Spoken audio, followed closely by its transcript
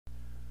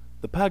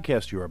The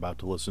podcast you are about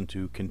to listen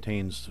to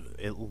contains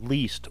at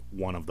least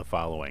one of the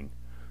following: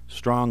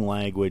 strong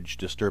language,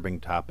 disturbing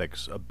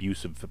topics,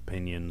 abusive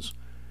opinions,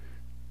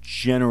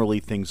 generally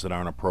things that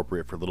aren't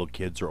appropriate for little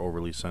kids or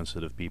overly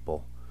sensitive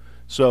people.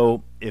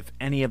 So, if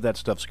any of that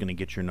stuff's going to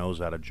get your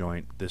nose out of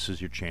joint, this is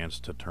your chance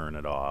to turn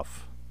it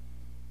off.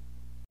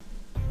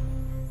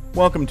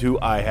 Welcome to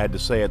I Had to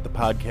Say It, the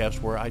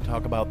podcast where I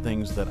talk about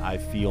things that I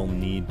feel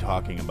need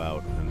talking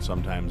about, and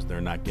sometimes they're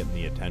not getting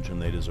the attention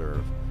they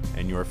deserve.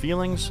 And your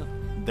feelings,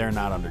 they're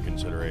not under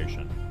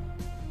consideration.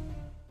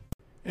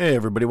 Hey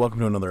everybody, welcome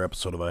to another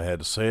episode of I Had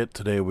to Say It.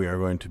 Today we are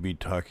going to be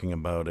talking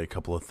about a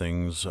couple of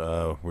things.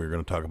 We're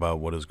going to talk about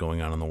what is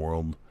going on in the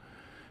world.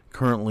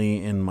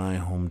 Currently in my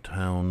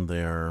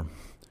hometown,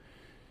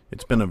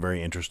 it's been a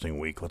very interesting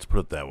week, let's put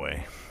it that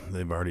way.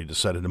 They've already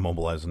decided to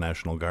mobilize the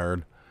National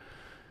Guard.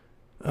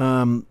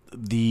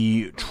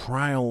 The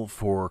trial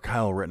for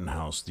Kyle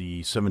Rittenhouse,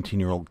 the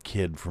 17-year-old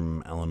kid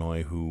from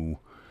Illinois who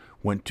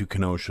went to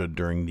Kenosha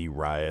during the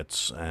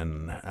riots,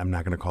 and I'm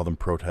not going to call them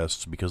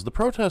protests because the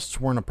protests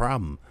weren't a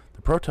problem.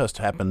 The protests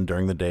happened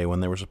during the day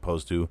when they were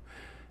supposed to,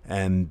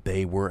 and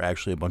they were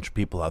actually a bunch of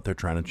people out there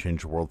trying to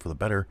change the world for the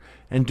better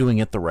and doing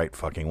it the right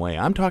fucking way.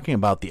 I'm talking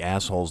about the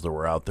assholes that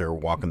were out there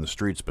walking the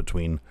streets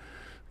between,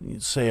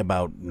 say,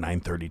 about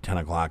 9:30, 10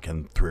 o'clock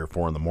and 3 or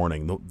 4 in the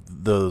morning.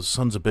 The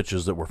sons of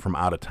bitches that were from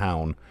out of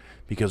town,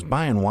 because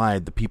by and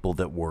wide, the people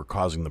that were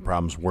causing the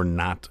problems were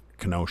not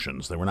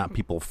Kenoshans. They were not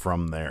people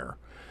from there,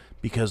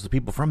 because the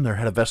people from there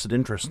had a vested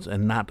interest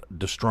in not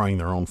destroying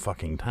their own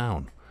fucking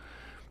town.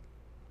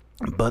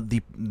 But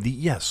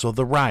so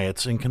the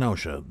riots in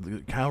Kenosha,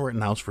 Kyle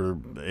Rittenhouse,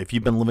 if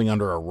you've been living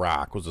under a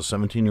rock, was a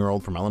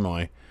 17-year-old from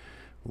Illinois,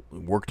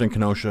 worked in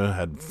Kenosha,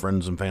 had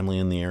friends and family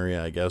in the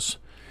area, I guess.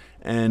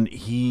 And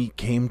he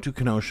came to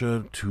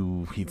Kenosha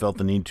he felt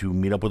the need to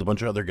meet up with a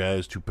bunch of other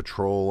guys to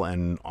patrol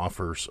and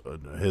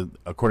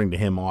according to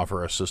him,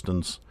 offer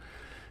assistance.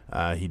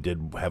 He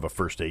did have a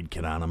first aid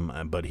kit on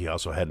him, but he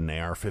also had an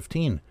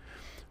AR-15.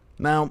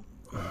 Now,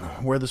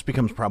 where this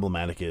becomes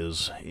problematic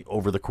is,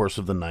 over the course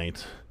of the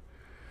night,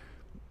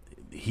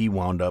 he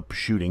wound up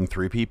shooting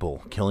 3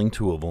 people, killing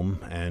 2 of them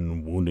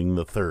and wounding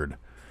the 3rd.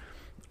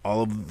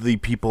 All of the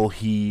people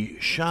he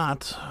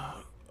shot,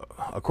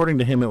 according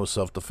to him, it was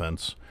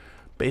self-defense.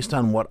 Based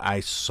on what I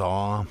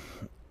saw,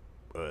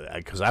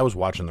 because I was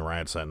watching the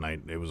riots that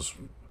night, it was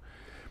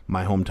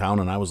my hometown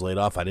and I was laid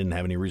off. I didn't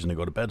have any reason to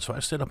go to bed, so I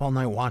stayed up all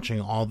night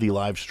watching all the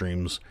live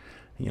streams,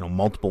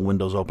 multiple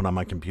windows open on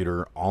my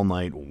computer all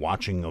night,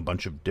 watching a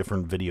bunch of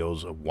different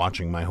videos of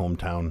watching my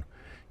hometown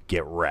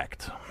get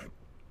wrecked.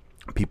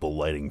 People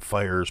lighting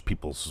fires,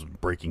 people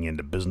breaking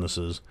into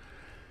businesses,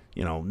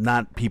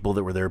 not people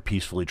that were there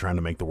peacefully trying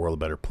to make the world a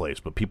better place,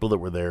 but people that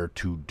were there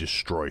to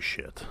destroy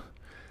shit.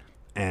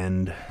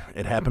 And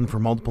it happened for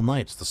multiple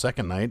nights. The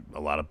second night, a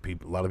lot of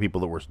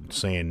people that were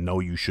saying, no,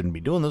 you shouldn't be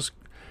doing this,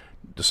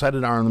 decided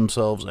to arm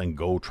themselves and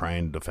go try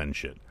and defend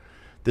shit.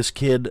 This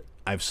kid,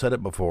 I've said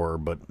it before,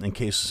 but in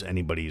case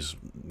anybody's,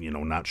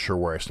 not sure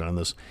where I stand on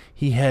this,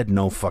 he had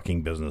no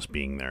fucking business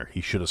being there. He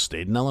should have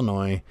stayed in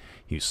Illinois.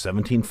 He was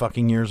 17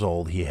 fucking years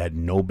old. He had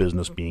no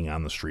business being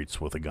on the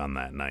streets with a gun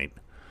that night.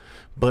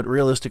 But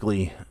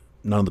realistically,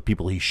 none of the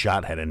people he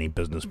shot had any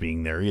business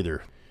being there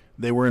either.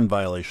 They were in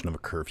violation of a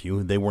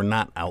curfew. They were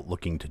not out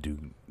looking to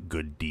do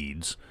good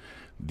deeds.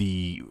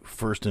 The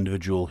first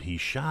individual he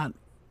shot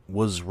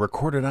was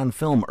recorded on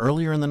film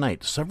earlier in the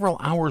night, several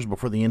hours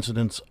before the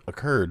incidents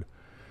occurred,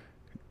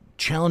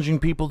 challenging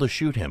people to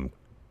shoot him,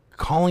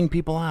 calling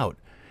people out.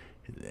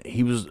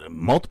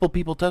 Multiple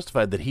people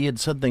testified that he had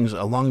said things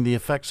along the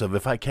effects of,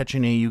 if I catch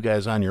any of you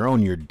guys on your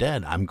own, you're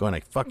dead. I'm going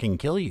to fucking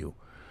kill you.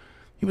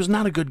 He was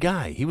not a good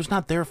guy. He was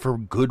not there for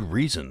good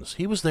reasons.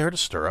 He was there to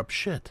stir up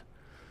shit.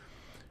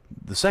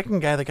 The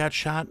second guy that got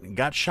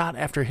shot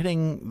after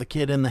hitting the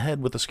kid in the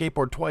head with a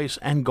skateboard twice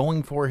and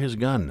going for his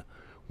gun.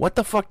 What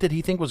the fuck did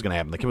he think was going to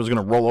happen? The kid was going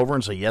to roll over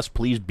and say, yes,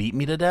 please beat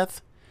me to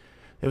death?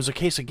 It was a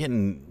case of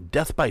getting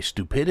death by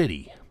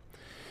stupidity.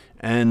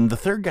 And the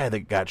third guy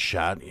that got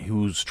shot,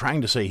 who's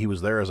trying to say he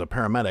was there as a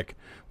paramedic,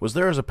 was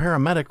there as a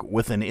paramedic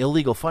with an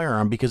illegal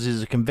firearm because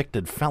he's a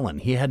convicted felon.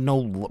 He had no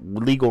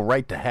legal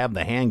right to have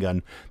the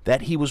handgun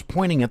that he was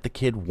pointing at the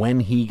kid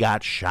when he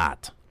got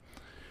shot.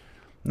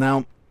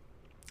 Now,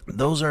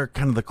 those are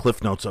kind of the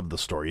cliff notes of the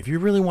story. If you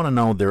really want to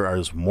know, there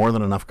is more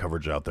than enough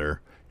coverage out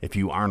there. If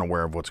you aren't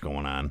aware of what's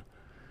going on,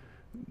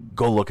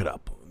 go look it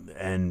up.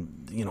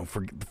 And,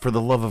 for the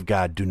love of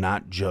God, do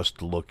not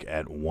just look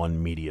at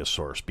one media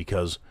source,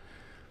 because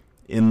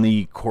in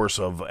the course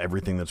of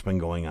everything that's been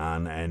going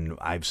on, and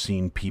I've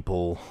seen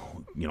people,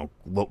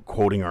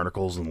 quoting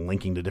articles and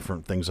linking to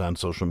different things on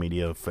social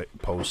media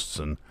posts,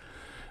 and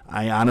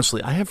I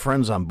have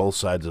friends on both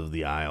sides of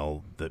the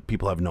aisle that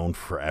people have known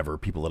forever,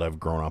 people that I've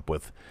grown up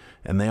with,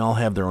 and they all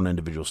have their own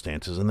individual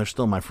stances, and they're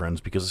still my friends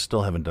because I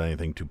still haven't done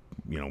anything to,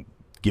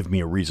 give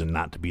me a reason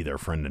not to be their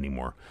friend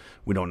anymore.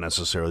 We don't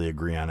necessarily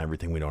agree on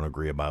everything. We don't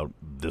agree about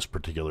this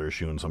particular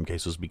issue in some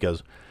cases,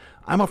 because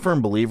I'm a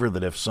firm believer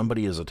that if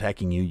somebody is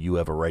attacking you, you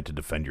have a right to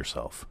defend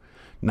yourself.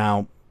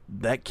 Now,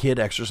 that kid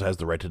exercised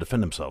the right to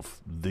defend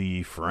himself.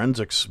 The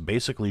forensics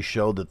basically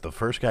showed that the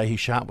first guy he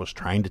shot was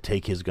trying to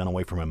take his gun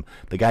away from him.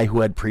 The guy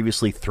who had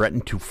previously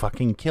threatened to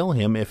fucking kill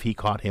him if he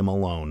caught him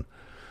alone.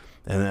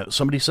 And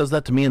somebody says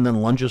that to me and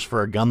then lunges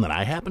for a gun that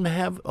I happen to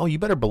have, oh, you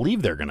better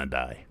believe they're going to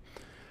die.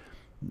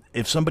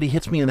 If somebody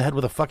hits me in the head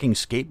with a fucking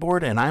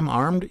skateboard and I'm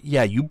armed,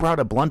 yeah, you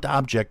brought a blunt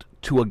object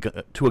to a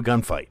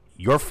gunfight.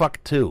 You're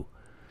fucked too.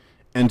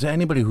 And to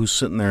anybody who's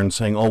sitting there and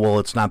saying, oh, well,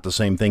 it's not the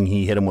same thing.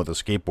 He hit him with a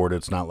skateboard.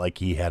 It's not like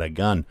he had a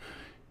gun.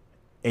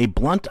 A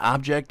blunt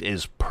object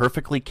is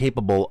perfectly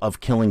capable of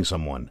killing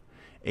someone.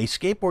 A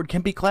skateboard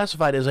can be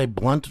classified as a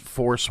blunt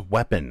force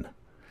weapon.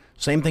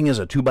 Same thing as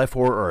a 2x4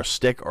 or a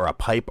stick or a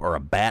pipe or a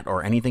bat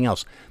or anything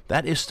else.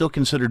 That is still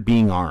considered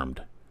being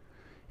armed.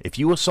 If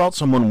you assault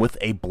someone with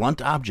a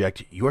blunt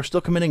object, you are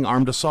still committing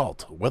armed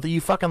assault, whether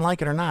you fucking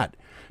like it or not.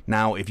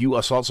 Now, if you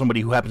assault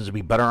somebody who happens to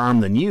be better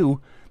armed than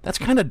you, that's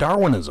kind of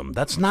Darwinism.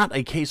 That's not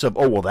a case of,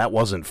 oh, well, that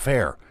wasn't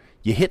fair.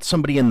 You hit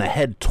somebody in the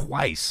head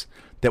twice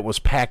that was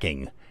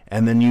packing,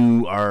 and then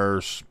you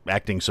are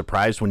acting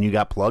surprised when you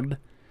got plugged?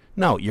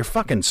 No, you're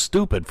fucking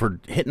stupid for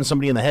hitting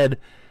somebody in the head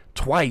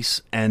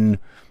twice and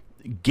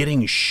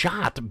getting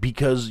shot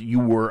because you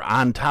were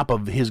on top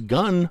of his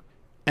gun,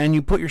 and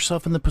you put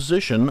yourself in the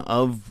position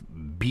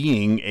of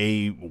being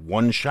a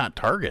one-shot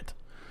target.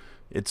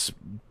 It's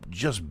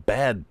just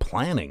bad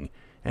planning.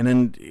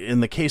 And in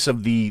the case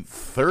of the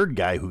third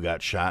guy who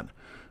got shot,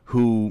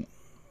 who,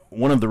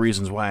 one of the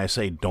reasons why I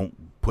say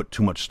don't put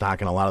too much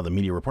stock in a lot of the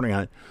media reporting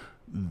on it,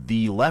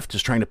 the left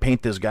is trying to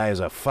paint this guy as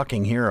a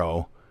fucking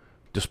hero,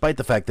 despite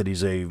the fact that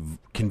he's a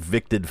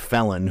convicted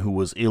felon who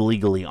was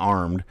illegally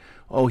armed.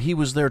 Oh, he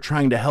was there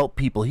trying to help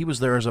people. He was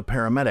there as a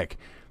paramedic.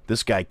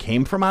 This guy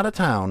came from out of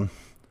town,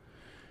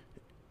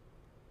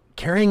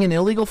 carrying an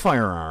illegal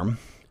firearm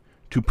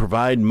to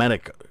provide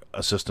medic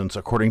assistance,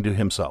 according to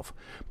himself.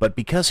 But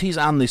because he's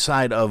on the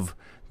side of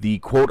the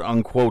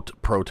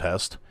quote-unquote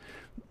protest,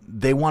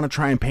 they want to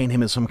try and paint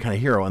him as some kind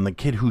of hero. And the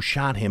kid who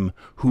shot him,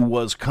 who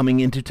was coming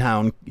into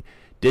town,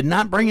 did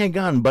not bring a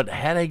gun, but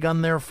had a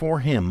gun there for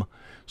him.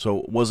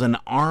 So was an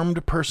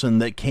armed person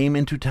that came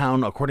into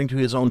town, according to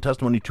his own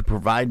testimony, to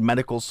provide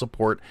medical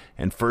support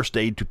and first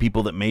aid to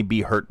people that may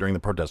be hurt during the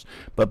protest.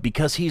 But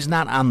because he's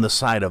not on the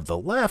side of the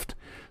left,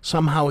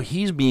 somehow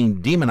he's being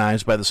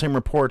demonized by the same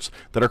reports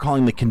that are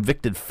calling the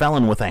convicted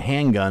felon with a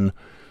handgun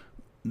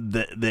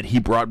that he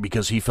brought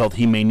because he felt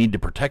he may need to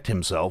protect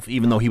himself,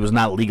 even though he was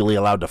not legally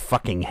allowed to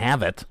fucking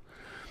have it.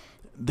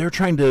 They're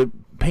trying to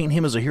paint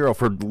him as a hero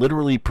for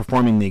literally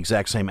performing the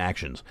exact same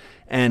actions.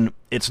 And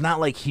it's not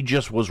like he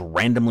just was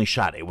randomly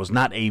shot. It was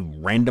not a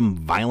random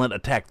violent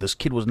attack. This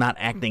kid was not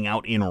acting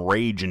out in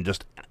rage and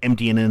just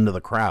emptying it into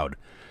the crowd.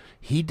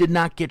 He did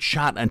not get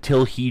shot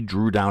until he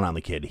drew down on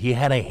the kid. He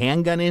had a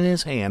handgun in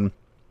his hand,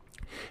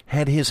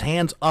 had his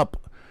hands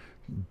up,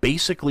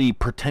 basically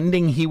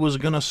pretending he was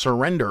going to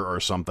surrender or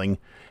something,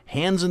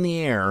 hands in the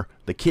air.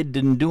 The kid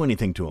didn't do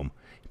anything to him.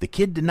 The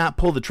kid did not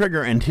pull the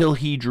trigger until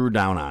he drew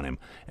down on him.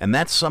 And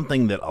that's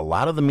something that a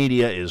lot of the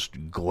media is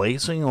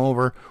glazing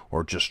over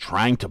or just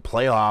trying to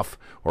play off.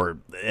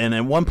 And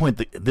at one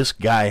point, this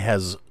guy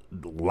has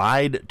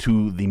lied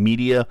to the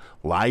media,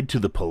 lied to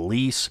the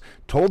police,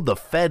 told the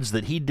feds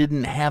that he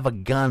didn't have a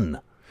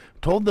gun,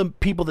 told the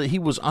people that he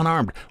was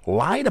unarmed,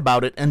 lied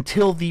about it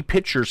until the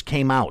pictures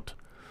came out.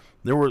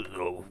 There were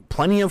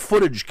plenty of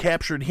footage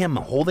captured him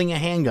holding a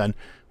handgun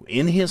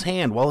in his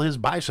hand while his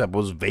bicep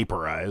was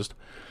vaporized.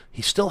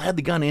 He still had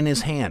the gun in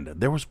his hand.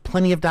 There was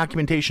plenty of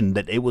documentation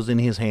that it was in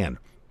his hand.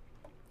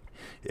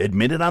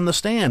 Admitted on the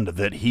stand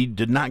that he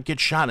did not get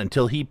shot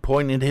until he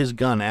pointed his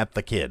gun at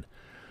the kid.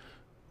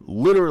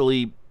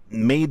 Literally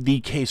made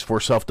the case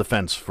for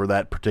self-defense for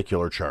that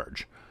particular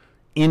charge.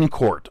 In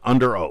court,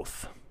 under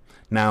oath.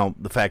 Now,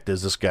 the fact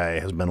is this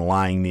guy has been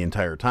lying the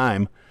entire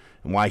time,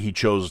 and why he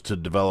chose to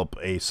develop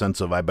a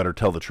sense of I better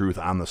tell the truth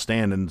on the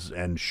stand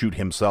and shoot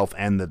himself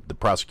and the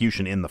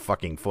prosecution in the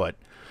fucking foot.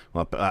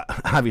 Well,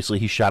 obviously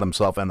he shot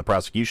himself and the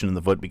prosecution in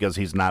the foot because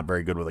he's not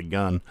very good with a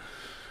gun.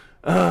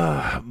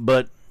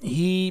 But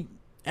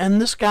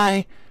this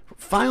guy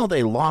filed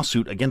a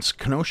lawsuit against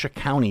Kenosha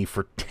County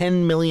for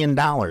 $10 million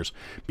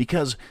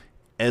because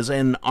as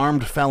an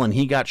armed felon,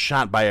 he got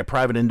shot by a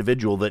private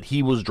individual that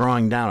he was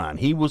drawing down on.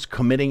 He was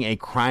committing a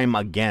crime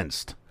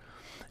against.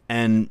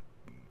 And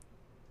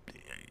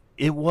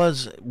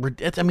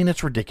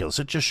it's ridiculous.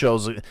 It just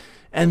shows.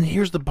 And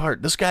here's the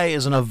part. This guy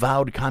is an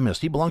avowed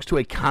communist. He belongs to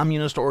a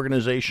communist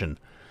organization.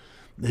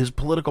 His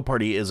political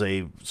party is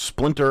a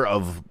splinter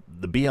of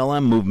the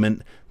BLM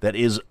movement that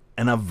is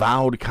an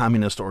avowed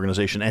communist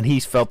organization, and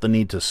he's felt the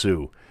need to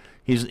sue.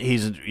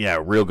 He's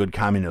a real good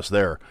communist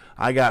there.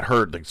 I got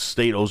hurt. The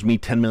state owes me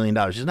 $10 million.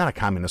 He's not a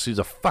communist. He's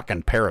a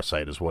fucking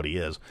parasite is what he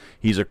is.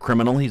 He's a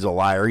criminal. He's a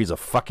liar. He's a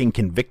fucking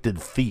convicted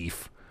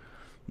thief.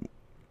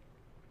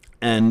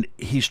 And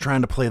he's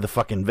trying to play the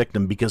fucking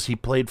victim because he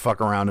played fuck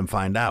around and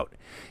find out.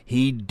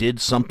 He did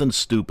something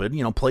stupid.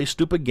 Play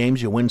stupid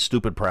games, you win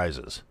stupid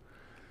prizes.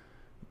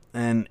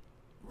 And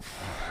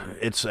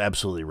it's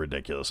absolutely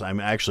ridiculous. I'm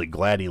actually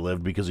glad he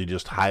lived because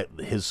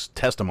his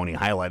testimony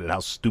highlighted how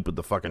stupid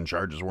the fucking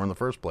charges were in the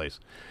first place.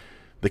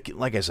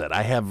 Like I said,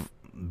 I have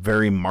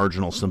very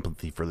marginal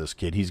sympathy for this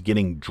kid. He's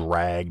getting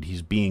dragged.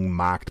 He's being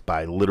mocked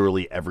by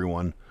literally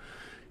everyone.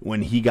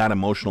 When he got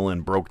emotional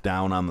and broke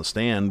down on the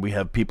stand, we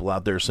have people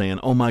out there saying,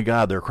 oh my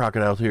God, they're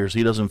crocodile tears.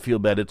 He doesn't feel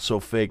bad. It's so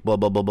fake, blah,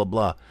 blah, blah, blah,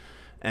 blah.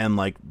 And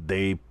like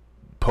they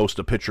post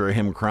a picture of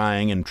him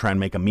crying and try and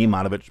make a meme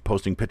out of it,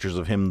 posting pictures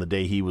of him the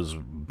day he was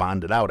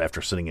bonded out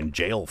after sitting in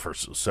jail for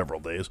several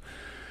days.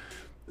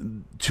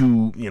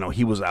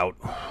 He was out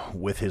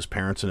with his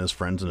parents and his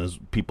friends and his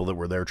people that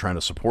were there trying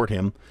to support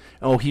him.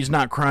 Oh, he's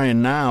not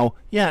crying now.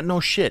 Yeah, no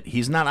shit.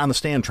 He's not on the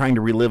stand trying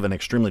to relive an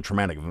extremely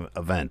traumatic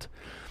event.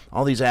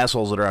 All these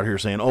assholes that are out here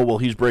saying, oh, well,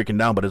 he's breaking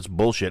down, but it's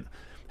bullshit,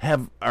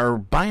 are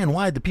by and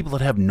wide the people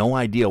that have no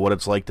idea what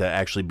it's like to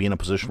actually be in a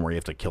position where you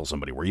have to kill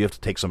somebody, where you have to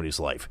take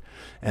somebody's life.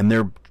 And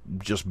they're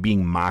just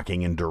being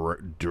mocking and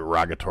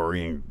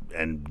derogatory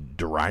and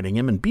deriding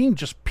him and being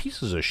just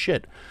pieces of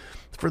shit.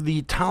 For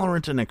the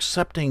tolerant and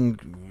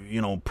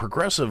accepting,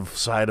 progressive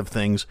side of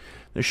things,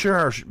 they sure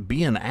are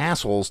being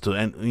assholes to,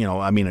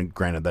 and,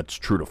 granted, that's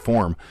true to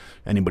form.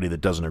 Anybody that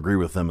doesn't agree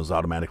with them is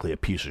automatically a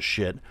piece of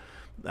shit.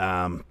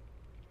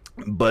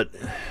 But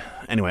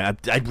anyway,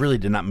 I really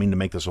did not mean to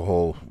make this a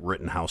whole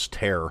Rittenhouse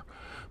tear.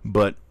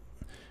 But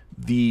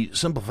the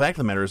simple fact of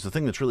the matter is, the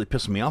thing that's really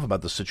pissing me off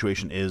about this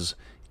situation is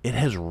it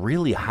has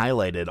really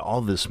highlighted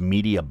all this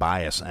media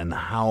bias and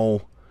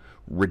how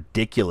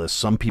ridiculous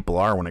some people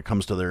are when it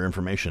comes to their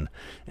information.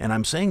 And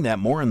I'm saying that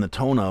more in the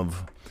tone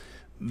of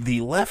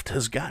the left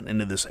has gotten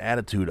into this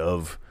attitude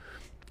of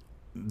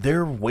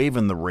they're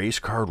waving the race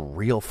card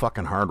real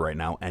fucking hard right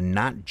now, and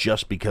not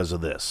just because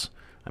of this.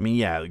 I mean,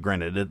 yeah,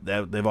 granted,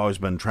 they've always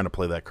been trying to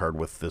play that card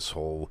with this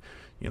whole,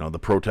 the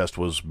protest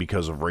was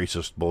because of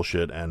racist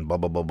bullshit and blah,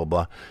 blah, blah, blah,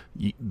 blah.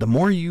 The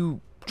more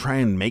you try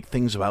and make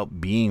things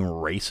about being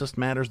racist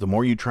matters, the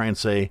more you try and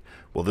say,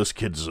 well, this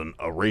kid's a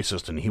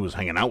racist and he was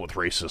hanging out with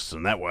racists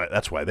and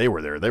that's why they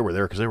were there. They were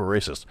there because they were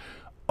racist.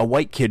 A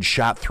white kid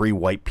shot 3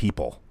 white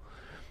people.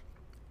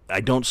 I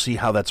don't see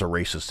how that's a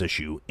racist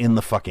issue in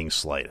the fucking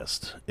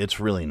slightest. It's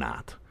really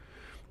not.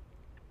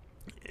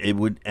 It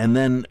would, and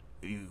then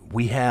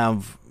we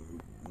have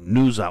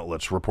news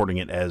outlets reporting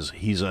it as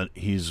he's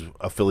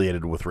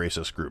affiliated with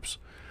racist groups,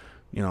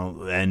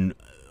 and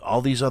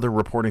all these other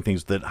reporting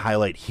things that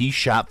highlight he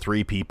shot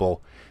 3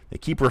 people. They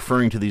keep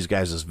referring to these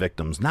guys as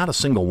victims. Not a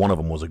single one of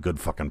them was a good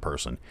fucking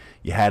person.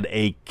 You had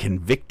a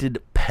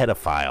convicted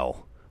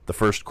pedophile, the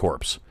first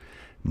corpse.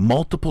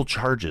 Multiple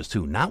charges,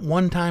 too. Not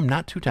one time,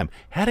 not 2 times.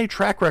 Had a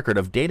track record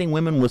of dating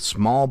women with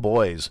small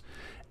boys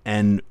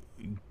and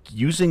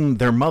using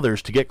their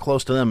mothers to get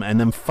close to them and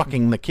then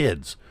fucking the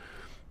kids.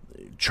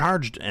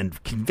 Charged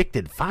and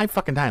convicted 5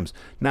 fucking times.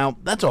 Now,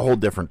 that's a whole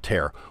different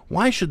tear.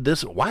 Why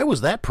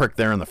was that prick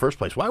there in the first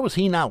place? Why was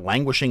he not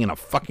languishing in a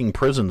fucking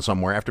prison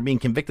somewhere after being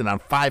convicted on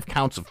 5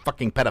 counts of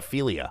fucking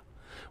pedophilia?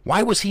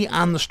 Why was he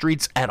on the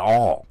streets at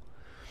all?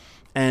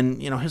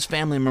 And, his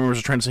family members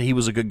are trying to say he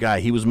was a good guy.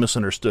 He was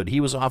misunderstood. He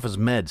was off his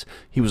meds.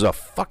 He was a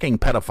fucking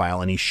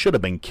pedophile, and he should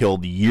have been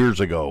killed years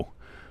ago.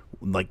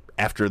 Like,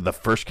 after the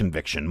first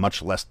conviction,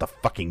 much less the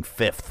fucking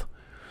 5th.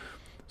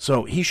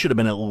 So he should have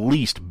been at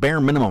least,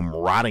 bare minimum,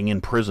 rotting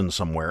in prison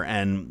somewhere.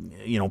 And,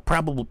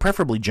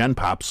 preferably Gen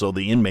Pop, so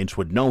the inmates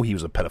would know he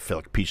was a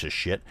pedophilic piece of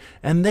shit.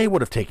 And they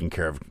would have taken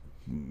care of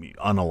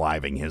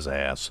unaliving his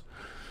ass.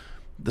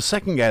 The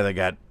second guy that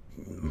got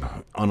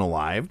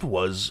unalived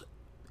was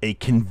a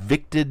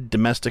convicted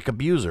domestic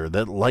abuser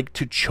that liked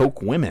to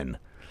choke women.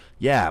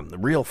 Yeah, the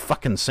real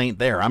fucking saint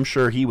there. I'm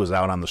sure he was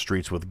out on the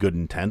streets with good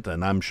intent,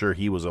 and I'm sure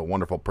he was a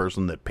wonderful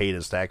person that paid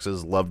his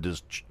taxes, loved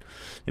his,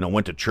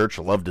 went to church,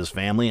 loved his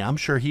family. I'm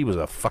sure he was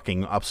a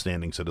fucking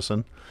upstanding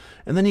citizen.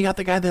 And then you got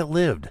the guy that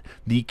lived.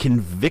 He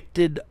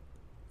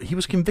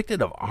was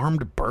convicted of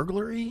armed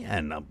burglary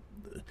and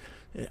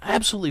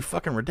absolutely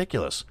fucking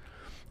ridiculous.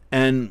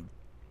 And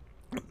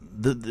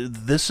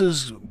this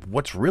is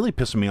what's really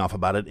pissing me off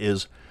about it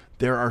is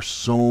there are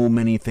so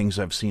many things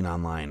I've seen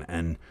online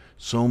and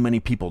so many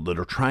people that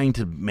are trying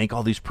to make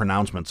all these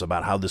pronouncements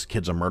about how this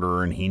kid's a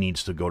murderer and he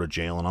needs to go to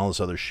jail and all this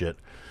other shit,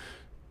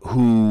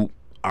 who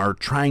are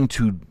trying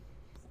to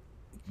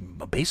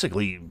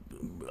basically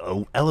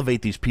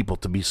elevate these people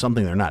to be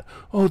something they're not.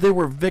 Oh, they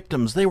were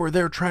victims. They were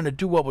there trying to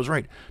do what was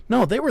right.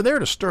 No, they were there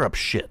to stir up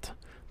shit.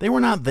 They were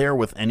not there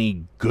with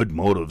any good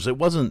motives. It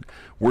wasn't,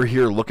 we're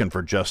here looking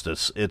for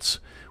justice. It's,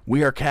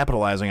 we are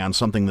capitalizing on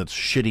something that's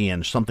shitty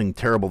and something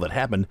terrible that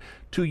happened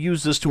to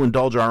use this to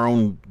indulge our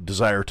own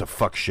desire to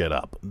fuck shit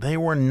up. They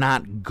were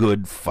not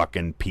good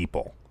fucking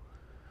people.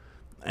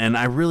 And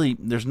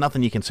there's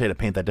nothing you can say to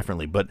paint that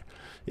differently. But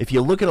if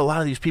you look at a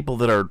lot of these people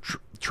that are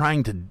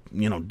trying to,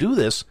 do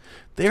this,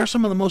 they are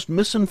some of the most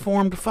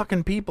misinformed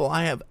fucking people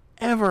I have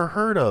ever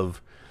heard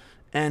of.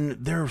 And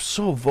they're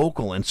so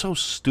vocal and so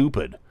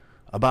stupid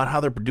about how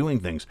they're doing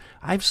things.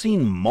 I've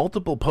seen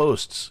multiple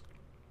posts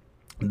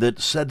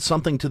that said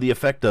something to the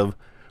effect of,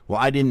 Well,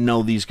 I didn't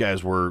know these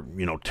guys were,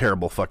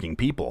 terrible fucking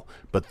people,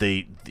 but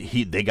they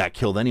got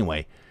killed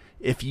anyway.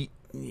 The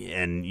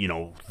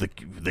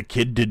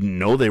kid didn't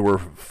know they were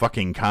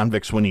fucking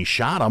convicts when he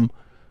shot them.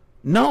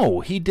 No,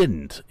 he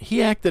didn't.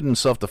 He acted in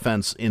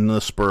self-defense in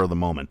the spur of the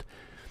moment.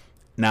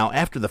 Now,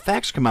 after the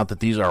facts come out that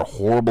these are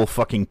horrible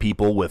fucking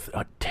people with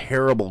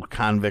terrible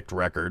convict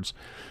records,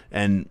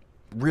 and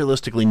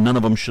realistically, none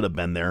of them should have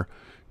been there.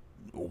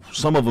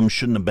 Some of them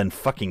shouldn't have been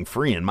fucking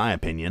free, in my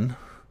opinion.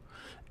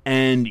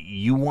 And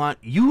you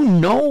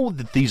know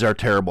that these are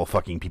terrible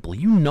fucking people.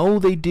 You know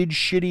they did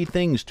shitty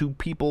things to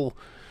people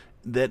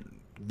that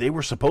they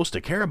were supposed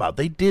to care about.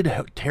 They did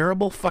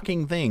terrible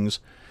fucking things.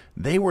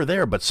 They were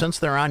there, but since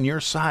they're on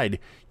your side,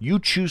 you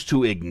choose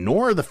to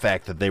ignore the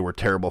fact that they were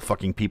terrible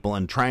fucking people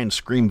and try and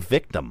scream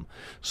victim.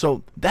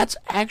 So that's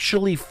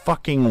actually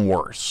fucking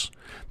worse.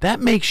 That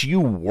makes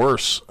you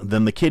worse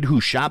than the kid who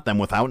shot them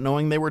without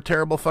knowing they were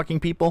terrible fucking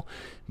people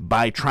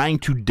by trying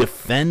to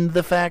defend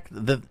the fact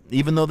that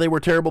even though they were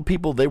terrible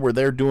people, they were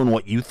there doing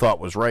what you thought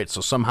was right.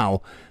 So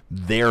somehow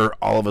they're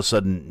all of a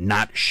sudden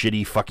not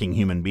shitty fucking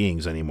human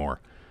beings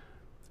anymore.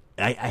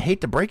 I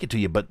hate to break it to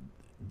you, but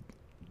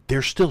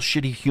they're still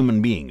shitty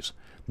human beings.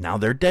 Now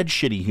they're dead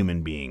shitty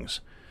human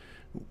beings,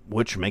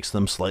 which makes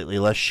them slightly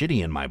less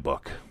shitty in my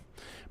book.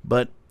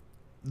 But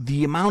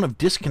the amount of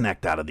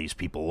disconnect out of these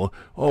people,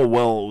 oh,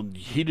 well,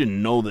 he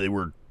didn't know they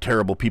were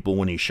terrible people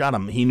when he shot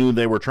them. He knew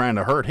they were trying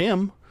to hurt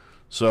him.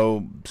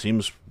 So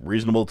seems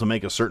reasonable to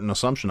make a certain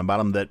assumption about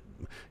them that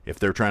if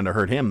they're trying to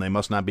hurt him, they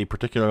must not be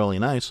particularly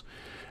nice.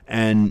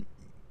 And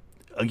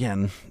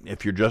again,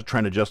 if you're just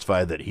trying to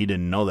justify that he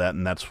didn't know that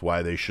and that's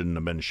why they shouldn't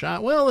have been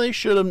shot, well, they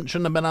shouldn't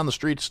have been on the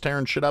streets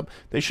tearing shit up.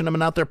 They shouldn't have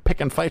been out there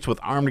picking fights with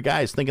armed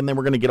guys thinking they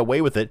were going to get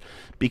away with it,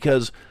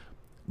 because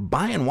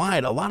by and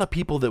wide, a lot of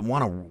people that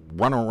want to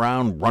run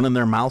around running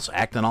their mouths,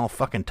 acting all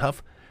fucking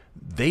tough,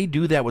 they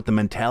do that with the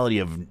mentality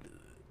of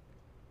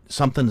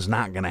something's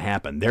not going to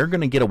happen. They're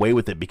going to get away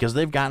with it because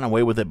they've gotten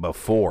away with it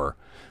before.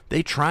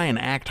 They try and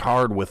act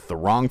hard with the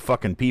wrong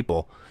fucking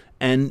people,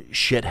 and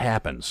shit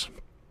happens.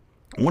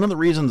 One of the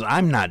reasons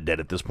I'm not dead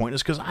at this point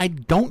is because I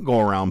don't go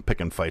around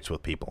picking fights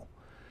with people.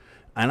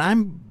 And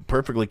I'm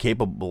perfectly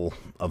capable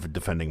of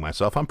defending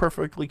myself. I'm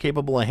perfectly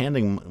capable of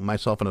handling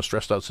myself in a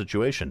stressed out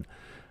situation.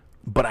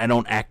 But I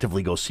don't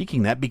actively go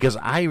seeking that because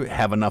I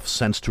have enough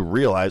sense to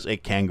realize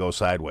it can go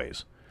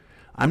sideways.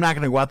 I'm not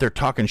going to go out there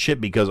talking shit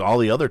because all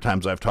the other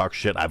times I've talked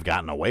shit, I've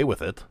gotten away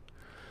with it.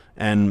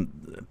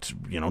 And,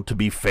 to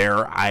be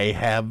fair, I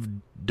have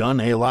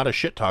done a lot of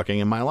shit talking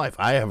in my life.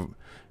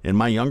 In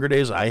my younger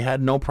days, I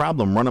had no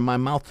problem running my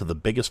mouth to the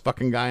biggest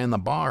fucking guy in the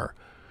bar.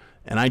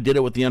 And I did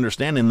it with the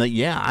understanding that,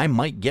 yeah, I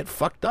might get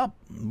fucked up.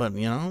 But,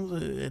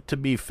 to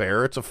be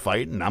fair, it's a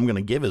fight, and I'm going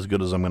to give as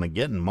good as I'm going to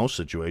get in most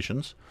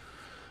situations.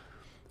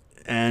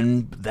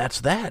 And that's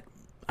that.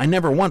 I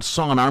never once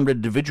saw an armed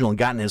individual and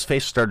got in his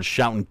face and started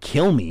shouting,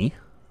 "Kill me,"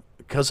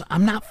 because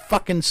I'm not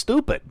fucking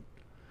stupid.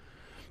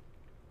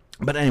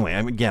 But anyway,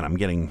 I'm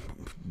getting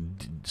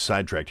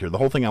sidetracked here. The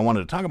whole thing I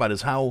wanted to talk about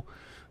is how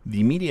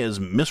the media is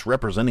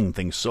misrepresenting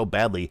things so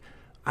badly.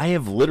 I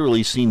have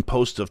literally seen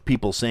posts of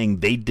people saying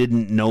they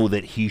didn't know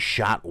that he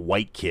shot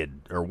white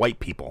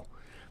people.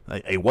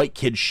 A white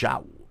kid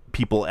shot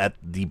people at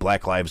the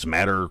Black Lives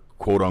Matter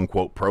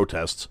quote-unquote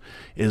protests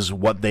is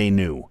what they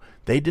knew.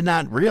 They did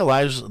not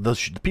realize the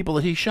people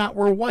that he shot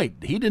were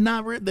white. They did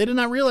not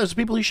realize the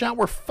people he shot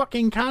were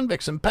fucking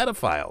convicts and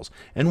pedophiles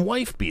and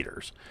wife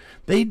beaters.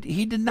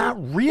 He did not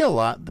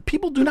realize. The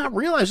people do not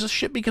realize this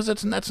shit because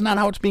that's not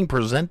how it's being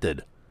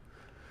presented.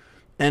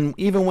 And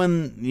even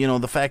when,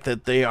 the fact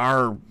that they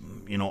are,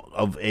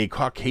 of a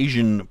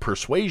Caucasian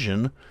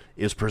persuasion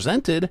is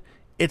presented,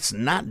 it's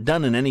not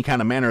done in any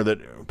kind of manner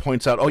that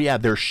points out, oh yeah,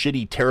 they're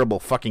shitty, terrible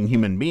fucking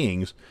human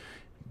beings.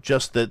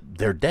 Just that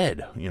they're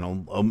dead,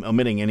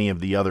 omitting any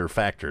of the other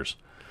factors.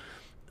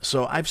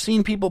 So I've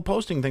seen people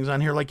posting things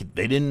on here like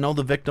they didn't know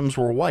the victims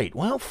were white.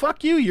 Well,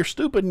 fuck you, you're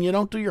stupid and you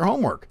don't do your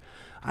homework.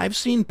 I've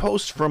seen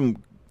posts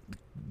from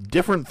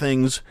different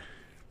things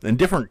and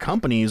different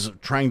companies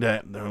trying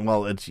to,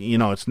 well,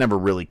 it's never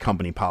really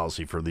company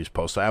policy for these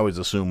posts. I always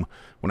assume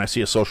when I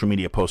see a social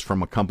media post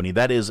from a company,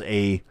 that is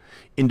a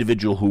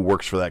individual who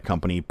works for that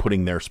company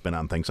putting their spin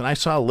on things. And I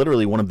saw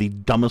literally one of the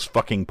dumbest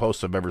fucking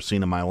posts I've ever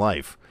seen in my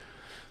life.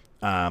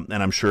 And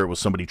I'm sure it was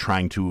somebody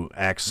trying to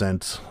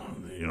accent,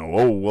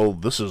 oh, well,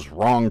 this is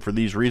wrong for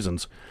these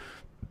reasons.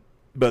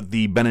 But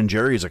the Ben &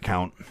 Jerry's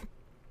account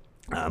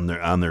on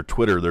their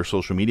Twitter, their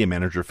social media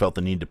manager felt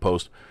the need to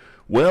post,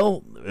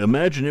 well,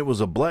 imagine it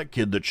was a black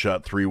kid that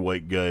shot 3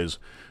 white guys,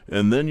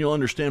 and then you'll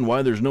understand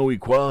why there's no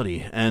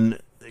equality. And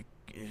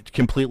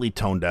completely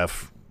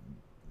tone-deaf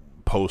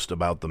post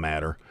about the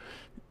matter.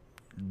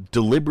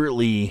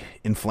 Deliberately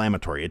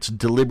inflammatory. It's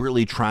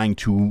deliberately trying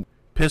to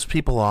piss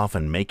people off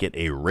and make it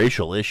a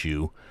racial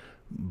issue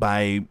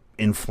by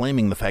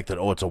inflaming the fact that,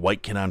 oh, it's a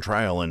white kid on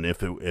trial, and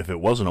if it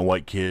wasn't a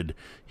white kid,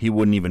 he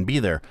wouldn't even be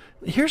there.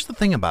 Here's the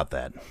thing about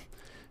that.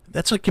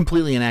 That's a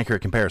completely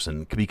inaccurate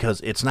comparison,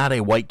 because it's not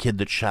a white kid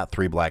that shot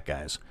 3 black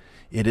guys.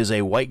 It is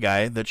a white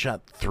guy that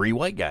shot 3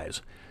 white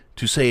guys.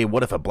 To say,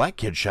 what if a black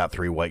kid shot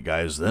 3 white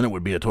guys, then it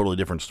would be a totally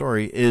different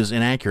story, is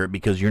inaccurate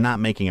because you're not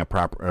making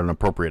an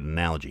appropriate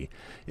analogy.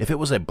 If it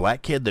was a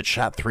black kid that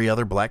shot 3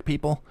 other black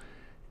people,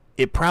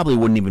 it probably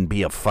wouldn't even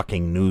be a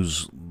fucking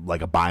news,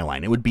 like a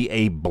byline. It would be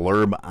a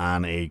blurb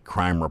on a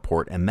crime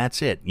report, and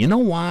that's it. You know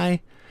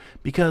why?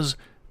 Because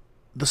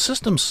the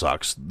system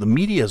sucks. The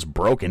media is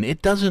broken.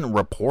 It doesn't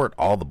report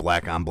all the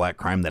black-on-black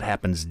crime that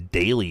happens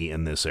daily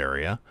in this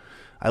area.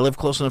 I live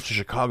close enough to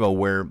Chicago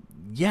where,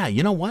 yeah,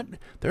 you know what?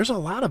 There's a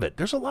lot of it.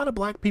 There's a lot of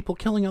black people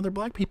killing other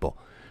black people.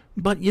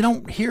 But you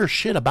don't hear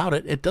shit about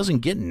it. It doesn't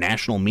get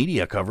national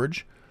media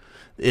coverage.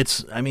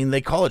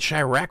 They call it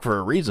Chirac for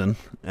a reason,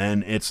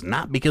 and it's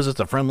not because it's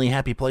a friendly,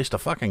 happy place to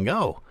fucking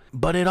go.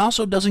 But it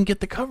also doesn't get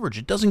the coverage.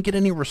 It doesn't get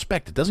any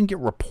respect. It doesn't get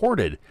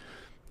reported.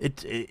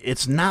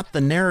 It's not the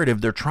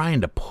narrative they're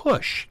trying to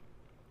push.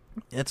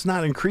 It's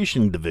not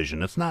increasing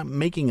division. It's not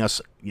making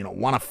us,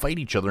 want to fight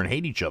each other and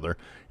hate each other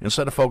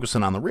instead of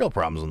focusing on the real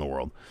problems in the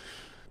world.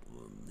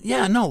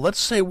 Yeah, no, let's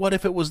say what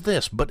if it was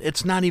this, but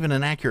it's not even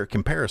an accurate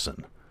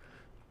comparison.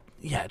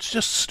 Yeah, it's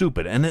just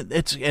stupid, and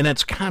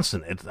it's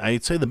constant.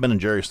 I'd say the Ben and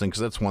Jerry's thing,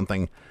 because that's one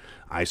thing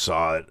I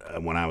saw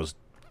when I was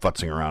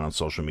futzing around on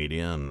social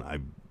media, and I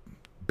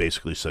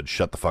basically said,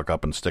 shut the fuck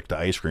up and stick to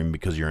ice cream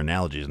because your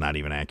analogy is not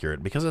even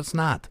accurate, because it's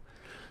not.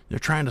 You're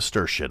trying to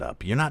stir shit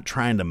up. You're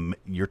trying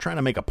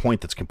to make a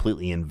point that's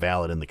completely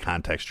invalid in the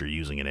context you're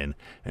using it in,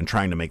 and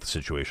trying to make the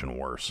situation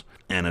worse.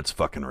 And it's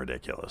fucking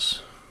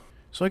ridiculous.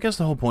 So I guess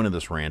the whole point of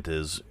this rant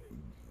is,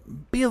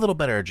 be a little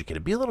better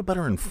educated, be a little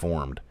better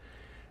informed.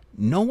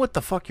 Know what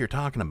the fuck you're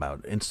talking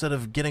about, instead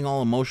of getting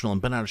all emotional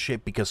and bent out of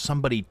shape because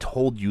somebody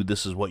told you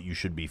this is what you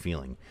should be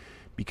feeling.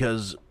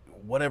 Because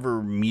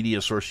whatever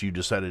media source you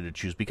decided to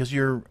choose, because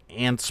your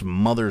aunt's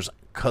mother's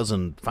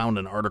cousin found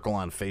an article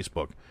on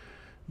Facebook,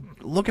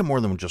 look at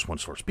more than just one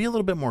source. Be a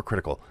little bit more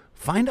critical.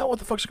 Find out what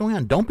the fuck's going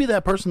on. Don't be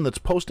that person that's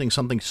posting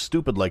something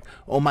stupid like,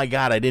 oh my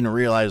god, I didn't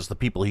realize the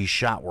people he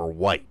shot were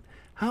white.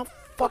 How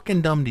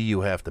fucking dumb do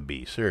you have to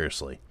be?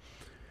 Seriously.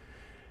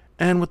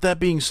 And with that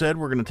being said,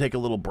 we're going to take a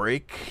little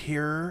break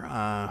here.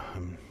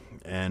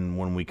 And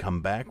when we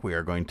come back, we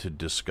are going to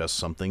discuss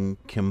something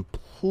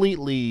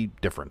completely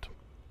different.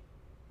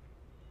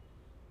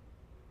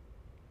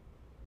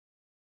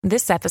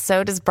 This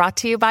episode is brought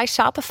to you by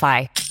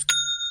Shopify.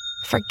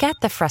 Forget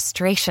the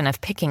frustration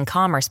of picking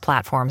commerce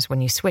platforms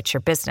when you switch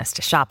your business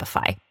to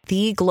Shopify,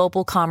 the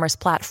global commerce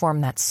platform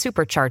that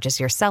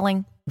supercharges your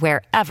selling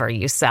wherever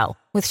you sell.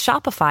 With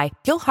Shopify,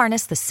 you'll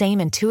harness the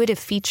same intuitive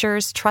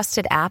features,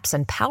 trusted apps,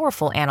 and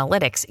powerful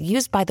analytics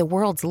used by the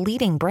world's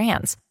leading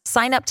brands.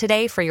 Sign up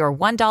today for your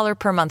 $1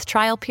 per month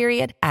trial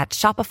period at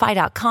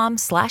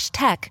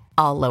shopify.com/tech,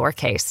 all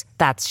lowercase.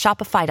 That's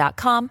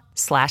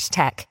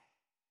shopify.com/tech.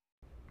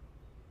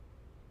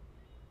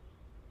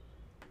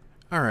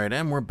 All right,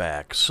 and we're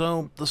back.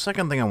 So the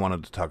second thing I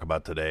wanted to talk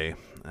about today,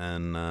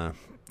 and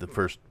the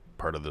first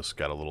part of this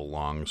got a little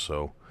long,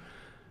 so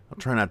I'll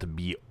try not to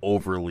be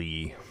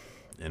overly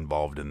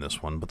involved in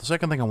this one. But the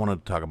second thing I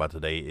wanted to talk about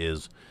today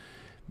is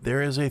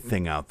there is a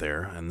thing out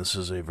there, and this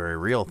is a very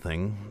real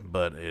thing,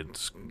 but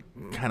it's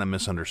kind of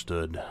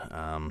misunderstood.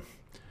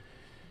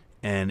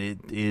 And it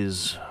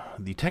is,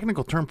 the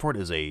technical term for it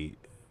is a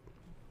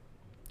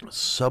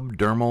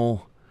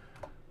subdermal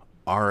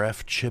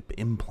RF chip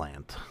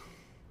implant.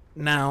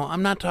 Now,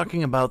 I'm not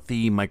talking about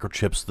the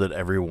microchips that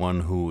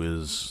everyone who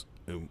is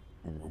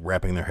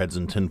wrapping their heads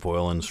in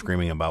tinfoil and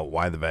screaming about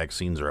why the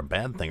vaccines are a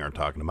bad thing are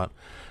talking about.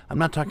 I'm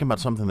not talking about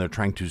something they're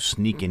trying to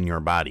sneak in your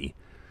body.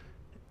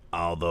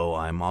 Although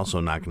I'm also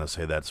not going to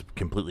say that's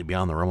completely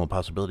beyond the realm of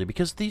possibility,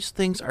 because these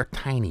things are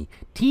tiny,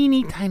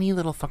 teeny tiny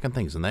little fucking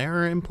things, and they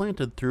are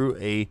implanted through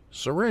a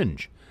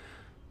syringe.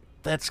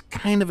 That's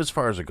kind of as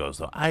far as it goes,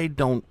 though. I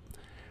don't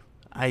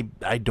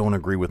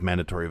agree with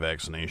mandatory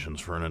vaccinations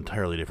for an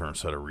entirely different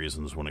set of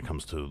reasons when it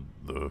comes to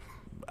the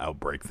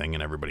outbreak thing,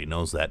 and everybody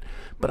knows that.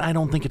 But I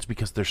don't think it's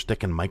because they're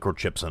sticking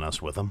microchips in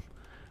us with them.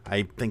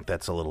 I think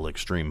that's a little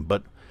extreme.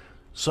 But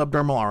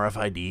subdermal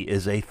RFID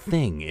is a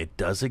thing. It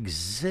does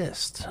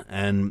exist.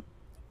 And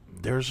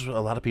there's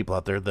a lot of people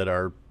out there that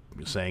are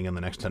saying in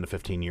the next 10 to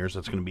 15 years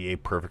that's going to be a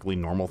perfectly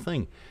normal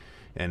thing.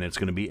 And it's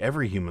going to be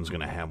every human's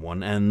going to have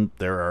one. And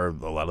there are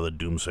a lot of the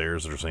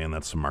doomsayers that are saying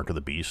that's the mark of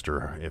the beast,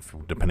 or if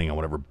depending on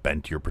whatever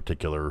bent your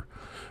particular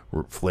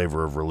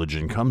flavor of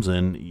religion comes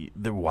in,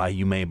 why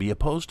you may be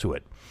opposed to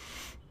it.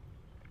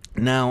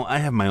 Now, I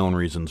have my own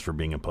reasons for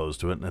being opposed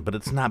to it, but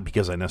it's not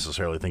because I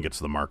necessarily think it's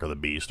the mark of the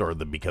beast, or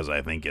because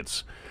I think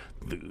it's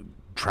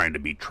trying to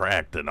be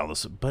tracked and all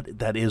this. But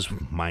that is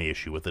my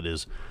issue with it,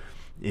 is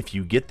if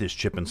you get this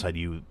chip inside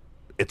you,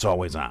 it's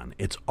always on.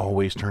 It's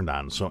always turned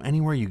on. So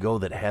anywhere you go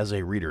that has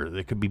a reader,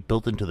 it could be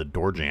built into the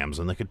door jambs,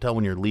 and they could tell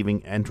when you're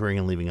entering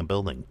and leaving a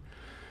building.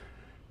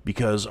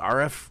 Because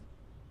RF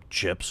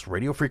chips,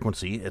 radio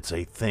frequency, it's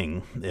a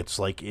thing. It's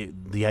like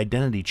the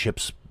identity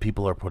chips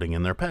people are putting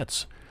in their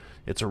pets.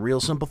 It's a real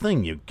simple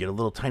thing. You get a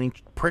little tiny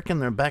prick in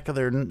the back of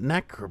their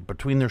neck or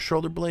between their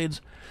shoulder blades,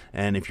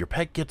 and if your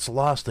pet gets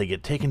lost, they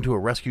get taken to a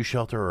rescue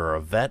shelter or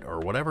a vet or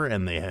whatever,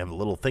 and they have a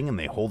little thing, and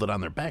they hold it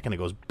on their back, and it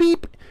goes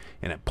beep,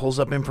 and it pulls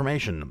up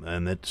information,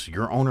 and it's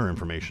your owner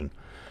information.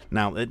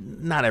 Now,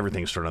 not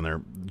everything's stored on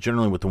there.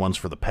 Generally, with the ones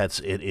for the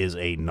pets, it is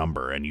a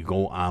number, and you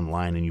go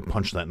online and you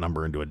punch that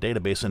number into a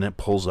database, and it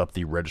pulls up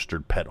the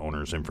registered pet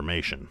owner's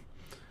information.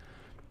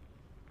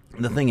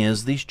 The thing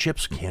is, these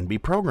chips can be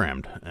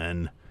programmed,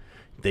 and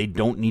they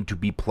don't need to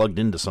be plugged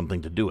into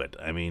something to do it.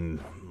 I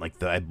mean,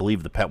 like I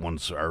believe the pet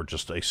ones are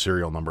just a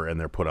serial number, and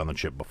they're put on the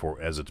chip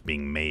before as it's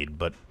being made.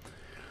 But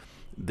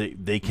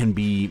they can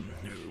be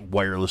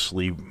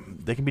wirelessly.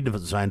 They can be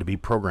designed to be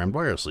programmed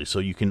wirelessly, so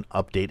you can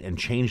update and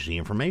change the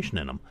information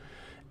in them.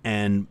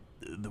 And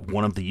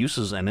one of the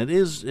uses, and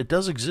it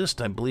does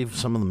exist. I believe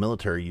some of the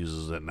military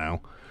uses it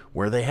now,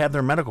 where they have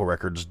their medical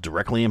records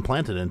directly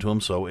implanted into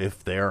them. So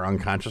if they are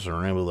unconscious or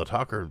unable to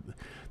talk, or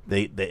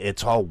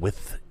it's all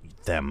with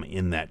them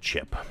in that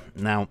chip.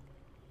 Now,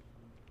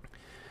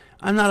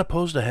 I'm not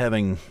opposed to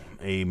having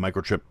a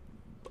microchip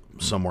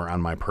somewhere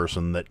on my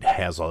person that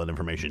has all that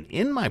information.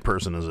 In my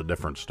person is a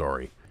different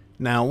story.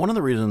 Now, one of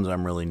the reasons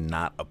I'm really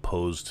not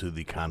opposed to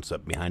the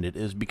concept behind it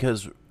is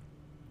because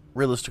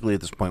realistically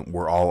at this point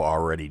we're all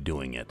already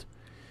doing it.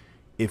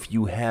 If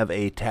you have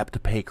a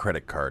tap-to-pay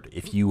credit card,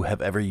 if you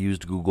have ever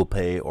used Google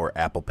Pay or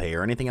Apple Pay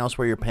or anything else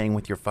where you're paying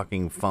with your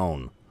fucking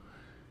phone,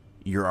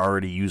 you're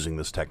already using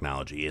this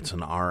technology. It's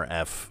an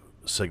RF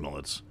signal.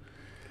 It's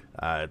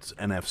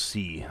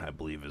NFC, I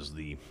believe, is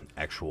the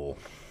actual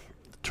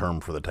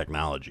term for the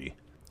technology.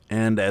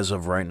 And as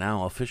of right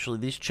now, officially,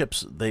 these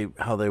chips,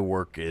 how they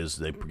work is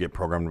they get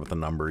programmed with a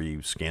number.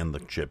 You scan the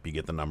chip, you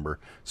get the number.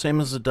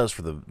 Same as it does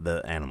for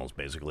the animals,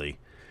 basically.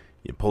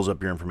 It pulls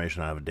up your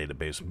information out of a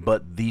database.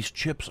 But these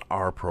chips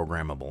are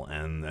programmable,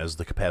 and as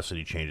the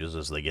capacity changes,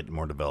 as they get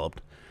more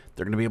developed,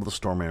 they're going to be able to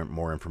store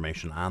more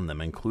information on them,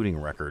 including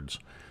records,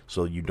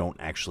 so you don't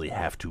actually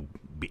have to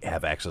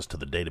have access to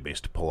the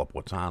database to pull up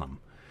what's on them.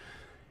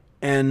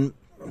 And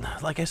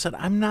like I said,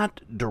 I'm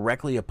not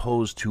directly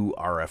opposed to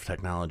RF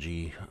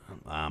technology.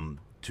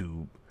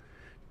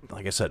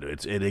 Like I said,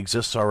 it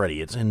exists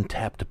already. It's in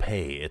tap to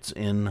pay. It's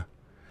in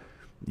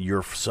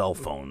your cell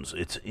phones.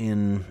 It's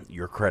in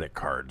your credit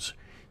cards.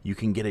 You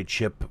can get a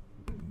chip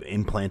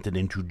implanted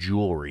into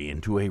jewelry,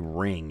 into a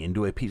ring,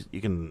 into a piece.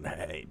 You can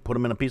put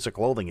them in a piece of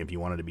clothing if you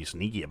wanted to be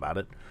sneaky about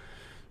it.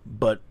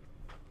 But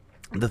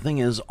the thing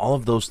is, all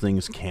of those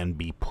things can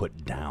be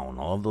put down.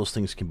 All of those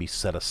things can be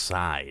set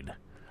aside.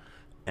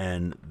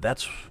 And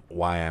that's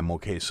why I'm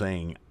okay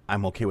saying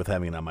I'm okay with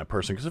having it on my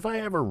person. Because if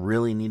I ever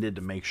really needed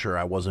to make sure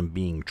I wasn't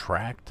being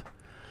tracked,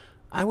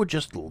 I would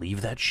just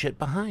leave that shit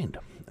behind.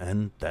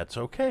 And that's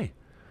okay.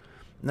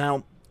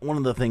 Now, one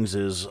of the things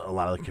is a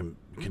lot of the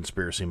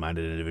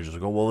conspiracy-minded individuals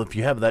go, well, if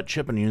you have that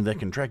chip in you that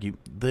can track you,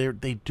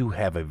 they do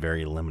have a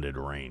very limited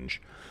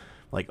range.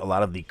 Like a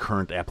lot of the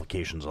current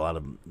applications,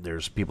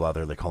 there's people out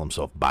there that call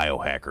themselves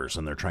biohackers,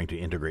 and they're trying to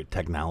integrate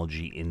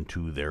technology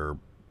into their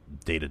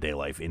day-to-day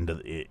life,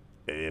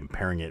 and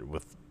pairing it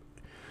with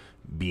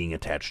being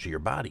attached to your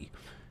body.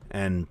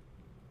 And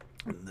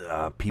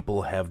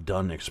people have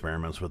done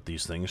experiments with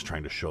these things,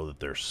 trying to show that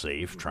they're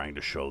safe, trying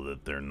to show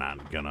that they're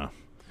not going to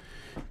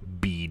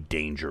be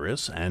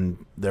dangerous.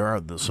 And there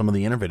are some of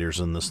the innovators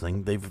in this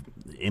thing, they've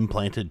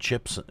implanted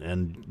chips,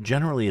 and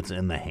generally it's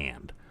in the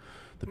hand.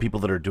 The people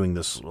that are doing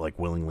this like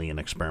willingly and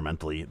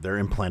experimentally, they're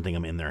implanting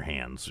them in their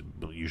hands,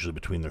 usually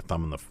between their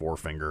thumb and the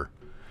forefinger.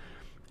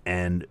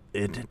 And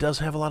it does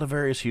have a lot of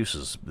various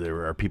uses.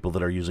 There are people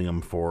that are using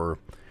them for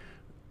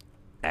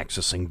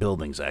accessing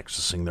buildings,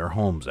 accessing their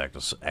homes,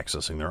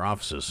 accessing their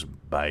offices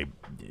by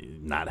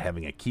not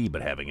having a key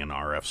but having an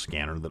RF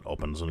scanner that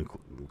opens and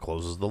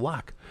closes the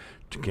lock.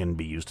 It can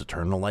be used to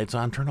turn the lights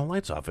on, turn the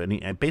lights off.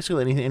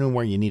 Basically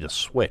anywhere you need a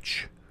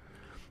switch,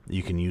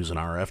 you can use an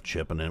RF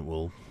chip and it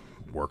will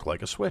work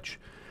like a switch.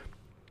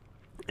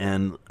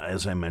 And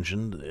as I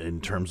mentioned,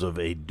 in terms of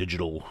a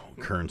digital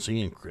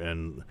currency,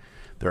 and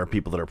there are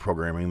people that are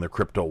programming their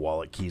crypto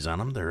wallet keys on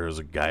them. There's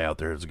a guy out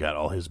there who's got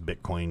all his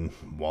Bitcoin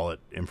wallet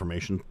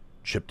information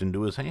chipped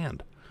into his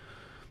hand.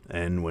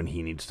 And when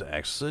he needs to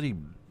access it, he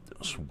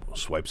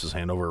swipes his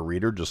hand over a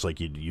reader, just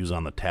like you'd use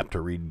on the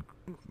tap-to-read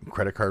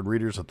credit card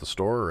readers at the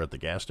store or at the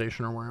gas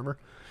station or wherever.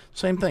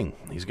 Same thing.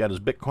 He's got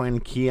his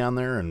Bitcoin key on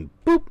there, and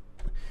boop,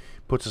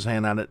 puts his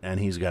hand on it, and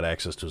he's got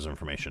access to his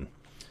information.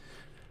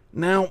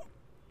 Now,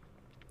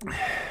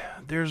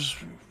 there's,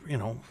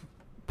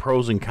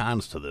 pros and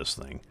cons to this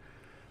thing.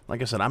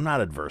 Like I said, I'm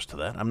not adverse to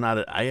that.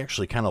 I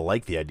actually kind of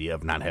like the idea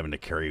of not having to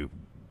carry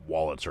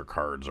wallets or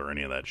cards or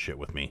any of that shit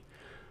with me.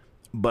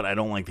 But I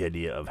don't like the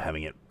idea of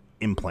having it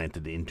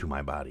implanted into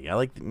my body. I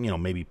like,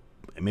 maybe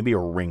a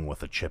ring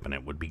with a chip in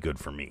it would be good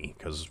for me,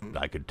 because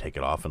I could take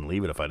it off and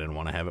leave it if I didn't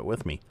want to have it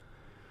with me.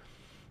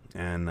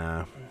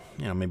 And,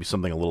 maybe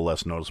something a little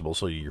less noticeable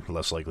so you're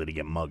less likely to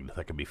get mugged.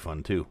 That could be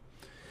fun, too.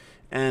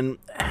 And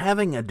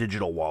having a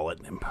digital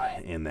wallet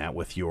in that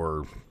with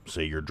your,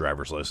 say, your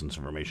driver's license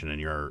information and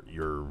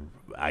your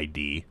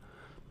ID,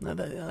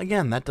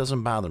 Again, that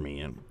doesn't bother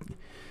me.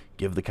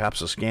 Give the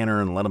cops a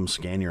scanner and let them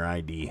scan your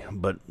ID.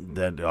 But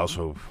that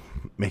also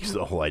makes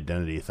the whole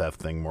identity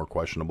theft thing more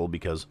questionable,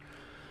 because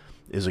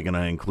is it going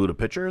to include a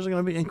picture? Is it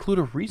going to include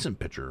a recent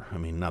picture? I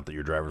mean, not that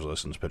your driver's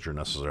license picture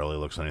necessarily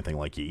looks anything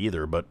like you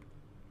either, but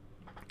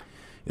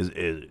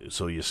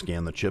so you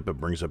scan the chip, it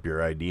brings up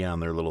your ID on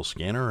their little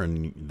scanner,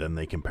 and then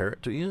they compare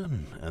it to you,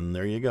 and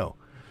there you go.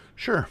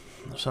 Sure,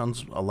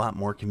 sounds a lot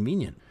more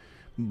convenient.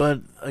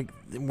 But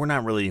we're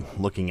not really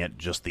looking at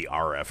just the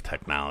RF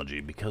technology,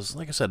 because,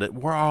 like I said,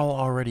 we're all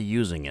already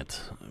using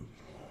it.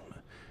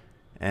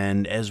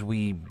 And as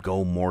we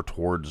go more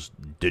towards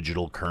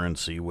digital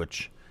currency,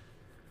 which,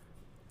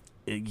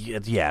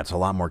 it's a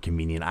lot more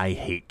convenient. I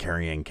hate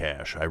carrying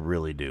cash. I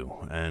really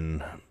do.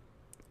 And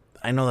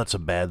I know that's a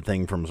bad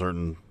thing from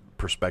certain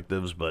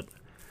perspectives, but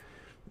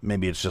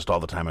maybe it's just all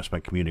the time I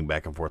spent commuting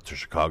back and forth to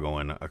Chicago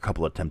and a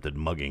couple attempted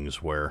muggings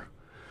where,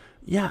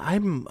 I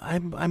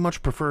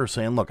much prefer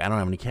saying, look, I don't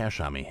have any cash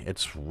on me.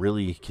 It's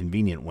really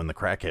convenient when the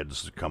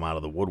crackheads come out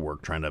of the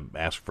woodwork trying to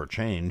ask for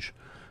change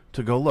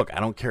to go, look, I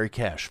don't carry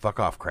cash. Fuck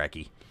off,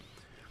 cracky.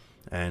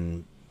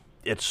 And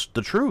it's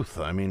the truth.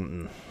 I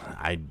mean,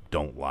 I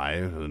don't lie.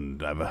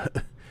 And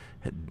I've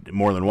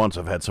more than once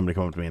I've had somebody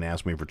come up to me and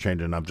ask me for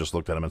change, and I've just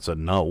looked at them and said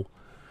no.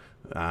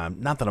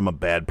 Not that I'm a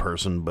bad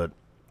person, but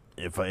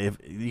if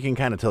you can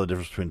kind of tell the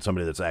difference between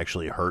somebody that's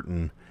actually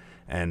hurting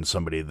and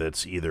somebody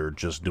that's either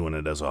just doing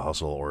it as a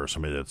hustle or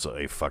somebody that's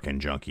a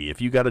fucking junkie.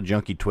 If you got a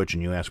junkie twitch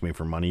and you ask me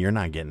for money, you're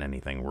not getting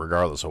anything,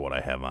 regardless of what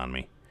I have on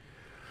me.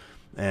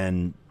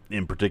 And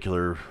in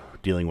particular,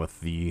 dealing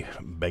with the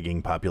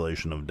begging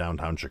population of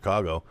downtown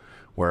Chicago,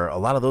 where a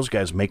lot of those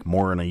guys make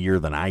more in a year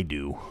than I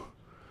do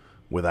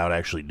without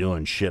actually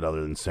doing shit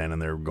other than standing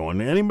there going,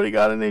 anybody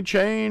got any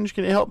change?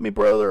 Can you help me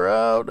brother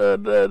out?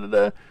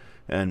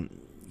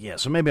 And yeah,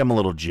 so maybe I'm a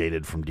little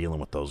jaded from dealing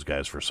with those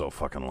guys for so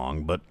fucking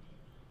long, but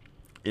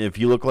if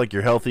you look like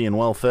you're healthy and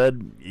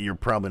well-fed, you're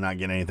probably not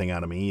getting anything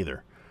out of me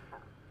either.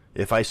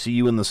 If I see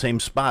you in the same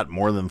spot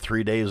more than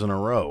 3 days in a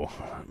row,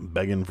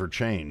 begging for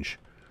change,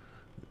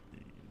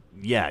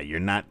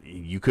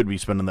 you could be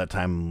spending that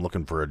time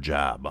looking for a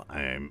job.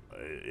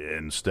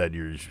 Instead,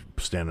 you're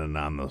standing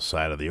on the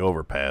side of the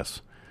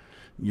overpass.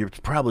 You're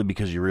probably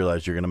because you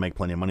realize you're going to make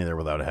plenty of money there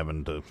without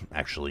having to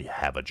actually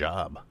have a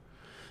job.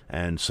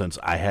 And since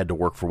I had to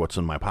work for what's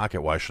in my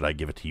pocket, why should I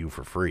give it to you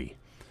for free?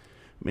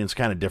 I mean, it's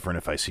kind of different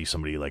if I see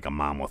somebody like a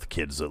mom with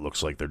kids that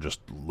looks like they're just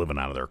living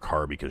out of their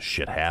car because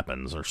shit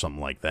happens or something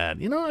like that.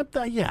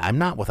 I'm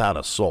not without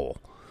a soul.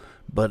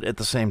 But at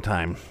the same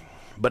time,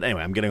 but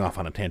anyway, I'm getting off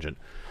on a tangent.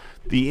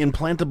 The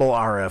implantable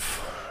RF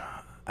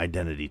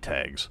identity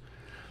tags,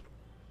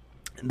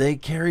 they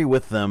carry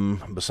with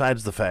them,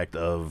 besides the fact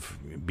of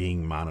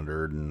being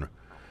monitored and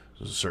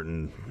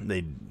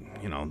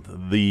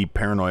the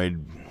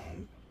paranoid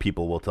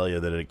people will tell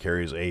you that it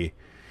carries a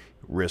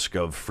risk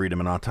of freedom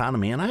and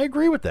autonomy, and I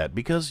agree with that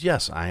because,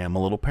 yes, I am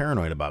a little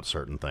paranoid about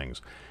certain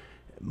things.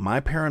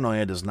 My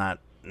paranoia does not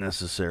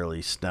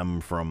necessarily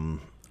stem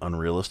from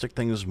unrealistic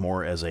things,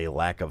 more as a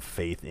lack of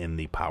faith in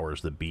the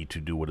powers that be to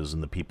do what is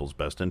in the people's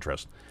best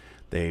interest.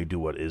 They do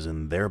what is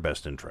in their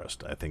best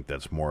interest. I think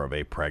that's more of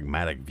a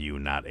pragmatic view,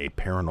 not a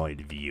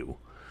paranoid view.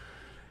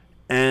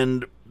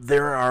 And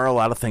there are a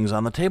lot of things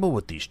on the table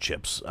with these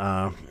chips.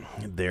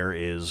 There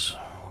is,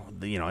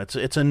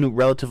 it's a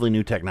relatively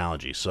new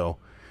technology, so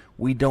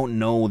we don't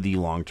know the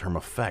long-term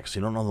effects.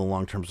 You don't know the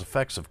long-term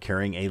effects of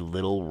carrying a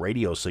little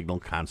radio signal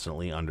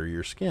constantly under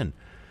your skin.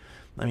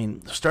 I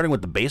mean, starting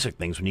with the basic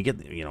things, when you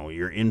get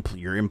your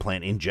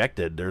implant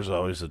injected, there's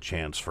always a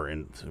chance for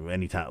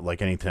any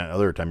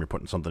other time you're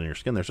putting something in your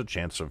skin, there's a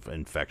chance of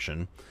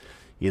infection,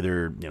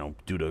 either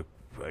due to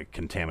a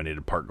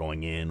contaminated part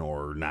going in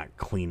or not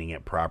cleaning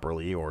it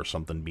properly or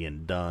something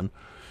being done.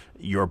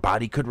 Your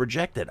body could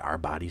reject it. Our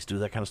bodies do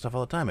that kind of stuff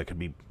all the time. It could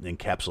be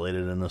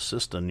encapsulated in the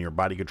cyst, and your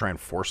body could try and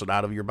force it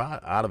out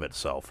of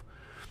itself.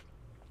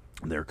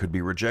 There could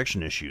be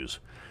rejection issues.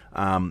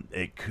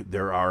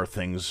 There are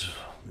things,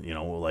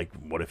 like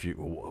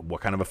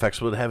what kind of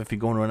effects would it have if you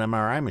go into an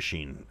MRI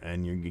machine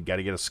and you got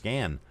to get a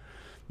scan?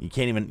 You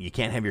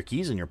can't have your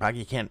keys in your pocket.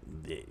 You can't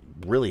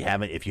really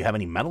have it. If you have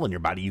any metal in your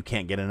body, you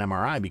can't get an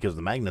MRI because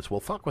the magnets will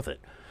fuck with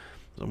it.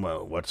 So,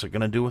 well, what's it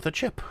going to do with a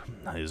chip?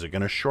 Is it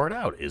going to short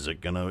out? Is it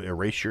going to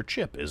erase your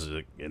chip?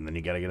 And then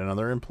you got to get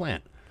another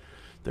implant.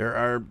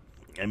 Could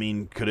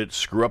it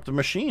screw up the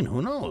machine?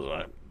 Who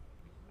knows?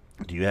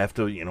 Do you have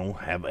to,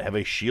 have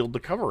a shield to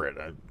cover it?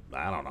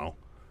 I don't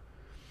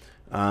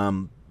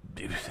know.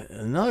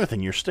 Another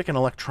thing, you're sticking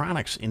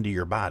electronics into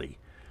your body.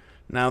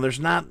 Now, there's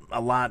not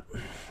a lot,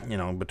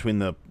 between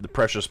the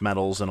precious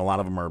metals, and a lot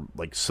of them are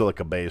like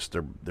silica based.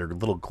 They're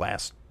little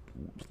glass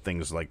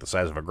things like the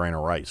size of a grain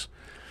of rice.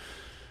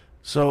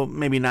 So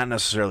maybe not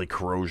necessarily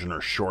corrosion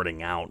or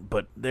shorting out,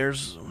 but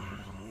there's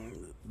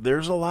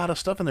a lot of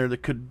stuff in there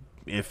that could,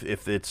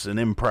 if it's an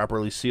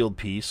improperly sealed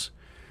piece,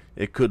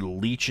 it could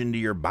leach into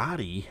your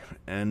body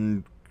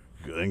and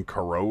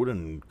corrode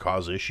and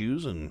cause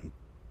issues. And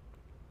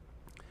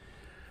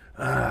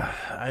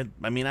I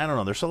mean, I don't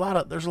know. There's a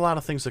lot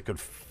of things that could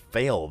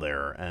fail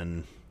there,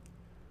 and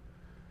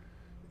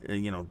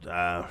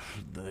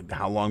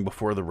how long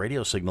before the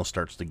radio signal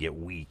starts to get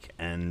weak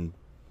and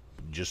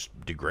just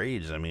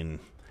degrades? I mean,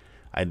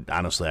 I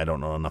don't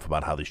know enough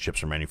about how these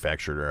chips are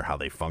manufactured or how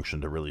they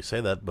function to really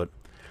say that, but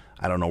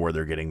I don't know where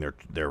they're getting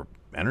their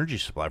energy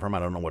supply from. I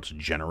don't know what's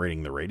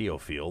generating the radio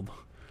field.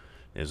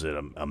 Is it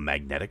a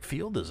magnetic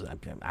field?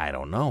 I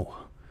don't know.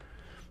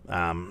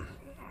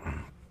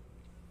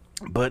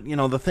 But,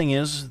 the thing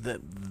is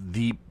that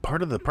the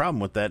part of the problem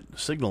with that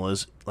signal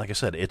is, like I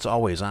said, it's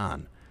always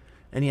on.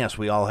 And yes,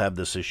 we all have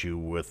this issue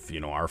with,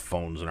 our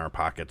phones in our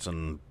pockets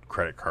and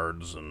credit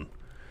cards and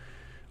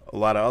a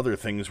lot of other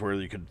things where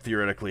you could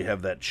theoretically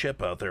have that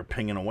chip out there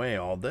pinging away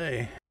all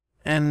day.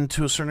 And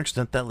to a certain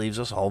extent, that leaves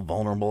us all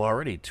vulnerable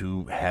already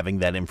to having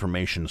that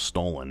information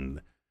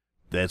stolen.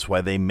 That's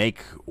why they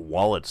make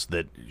wallets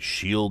that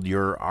shield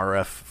your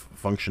RF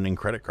functioning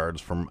credit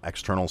cards from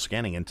external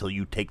scanning until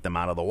you take them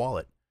out of the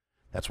wallet.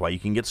 That's why you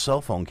can get cell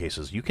phone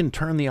cases. You can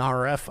turn the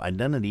RF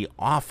identity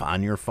off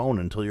on your phone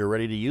until you're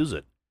ready to use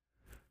it.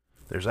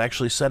 There's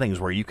actually settings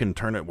where you can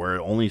turn it where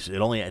it only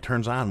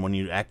turns on when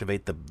you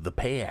activate the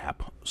Pay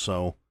app.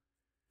 So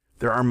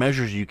there are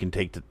measures you can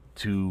take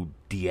to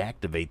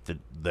deactivate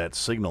that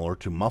signal or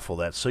to muffle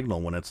that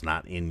signal when it's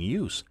not in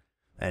use.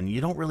 And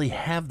you don't really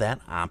have that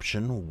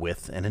option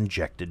with an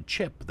injected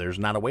chip. There's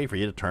not a way for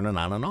you to turn it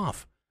on and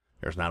off.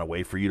 There's not a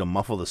way for you to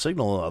muffle the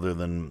signal other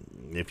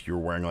than if you're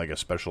wearing like a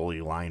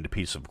specially lined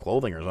piece of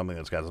clothing or something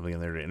that's got something in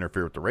there to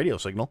interfere with the radio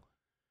signal.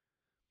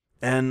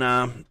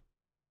 And,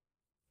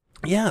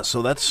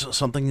 so that's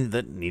something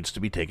that needs to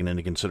be taken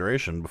into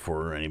consideration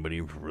before anybody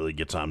really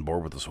gets on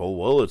board with this whole,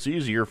 well, it's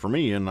easier for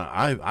me and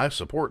I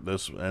support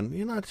this. And,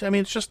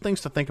 it's just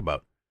things to think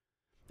about.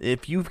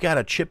 If you've got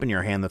a chip in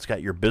your hand that's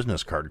got your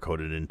business card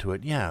coded into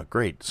it, yeah,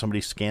 great.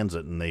 Somebody scans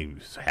it and they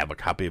have a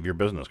copy of your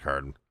business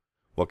card.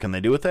 What can they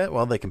do with that?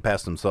 Well, they can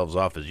pass themselves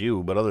off as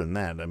you, but other than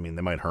that, they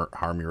might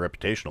harm your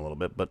reputation a little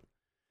bit, but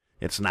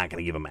it's not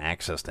going to give them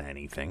access to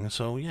anything.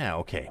 So, yeah,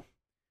 okay.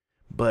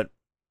 But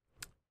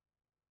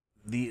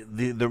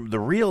the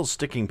real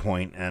sticking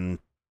point, and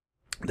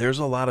there's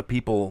a lot of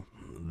people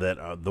that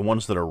are the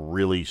ones that are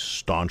really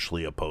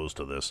staunchly opposed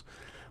to this.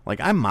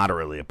 Like, I'm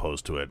moderately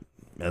opposed to it,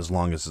 as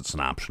long as it's an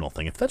optional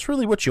thing. If that's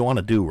really what you want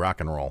to do,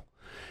 rock and roll.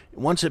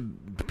 Once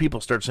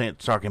people start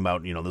talking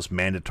about, this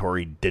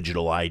mandatory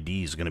digital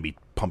ID is going to be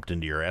pumped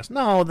into your ass.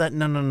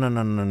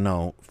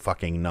 No,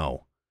 fucking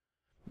no.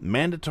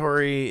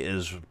 Mandatory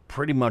is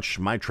pretty much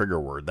my trigger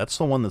word. That's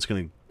the one that's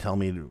going to tell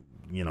me,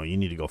 you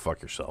need to go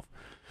fuck yourself.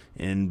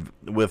 And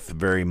with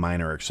very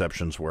minor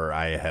exceptions where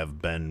I have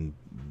been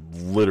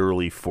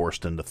literally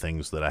forced into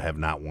things that I have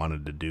not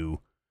wanted to do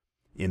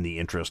in the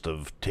interest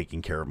of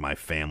taking care of my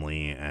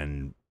family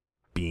and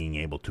being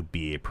able to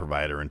be a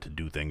provider and to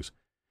do things.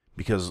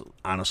 Because,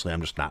 honestly,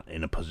 I'm just not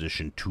in a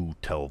position to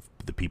tell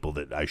the people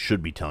that I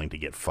should be telling to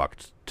get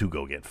fucked to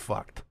go get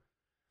fucked.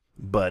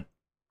 But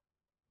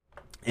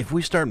if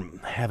we start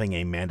having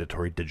a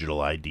mandatory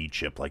digital ID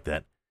chip like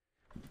that,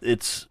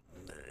 this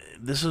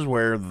is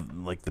where,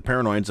 like, the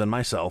paranoids and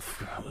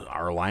myself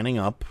are lining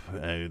up.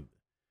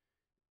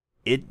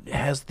 It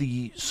has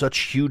such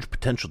huge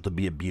potential to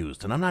be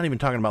abused. And I'm not even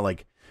talking about,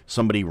 like,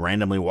 somebody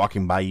randomly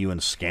walking by you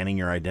and scanning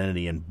your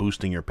identity and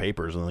boosting your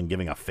papers and then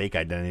giving a fake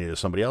identity to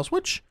somebody else,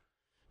 which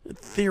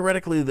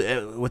theoretically,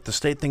 with the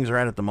state things are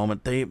at the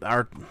moment,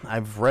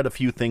 I've read a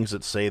few things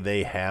that say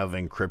they have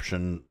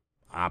encryption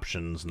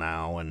options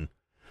now, and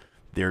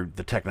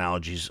the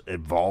technology's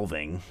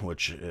evolving,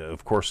 which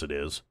of course it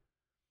is.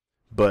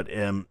 But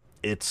and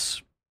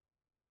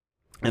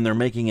they're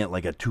making it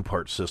like a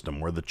two-part system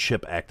where the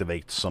chip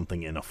activates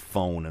something in a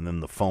phone and then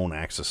the phone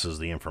accesses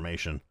the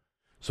information.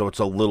 So it's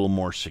a little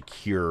more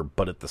secure,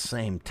 but at the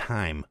same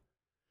time,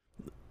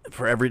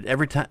 for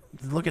every time,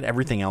 look at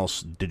everything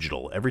else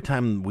digital. Every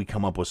time we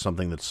come up with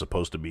something that's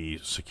supposed to be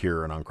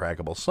secure and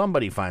uncrackable,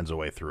 somebody finds a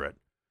way through it.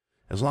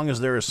 As long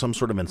as there is some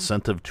sort of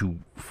incentive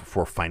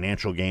for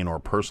financial gain or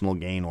personal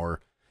gain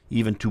or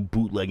even to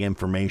bootleg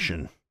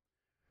information.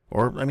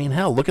 Or,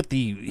 hell, look at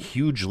the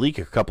huge leak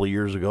a couple of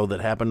years ago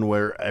that happened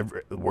where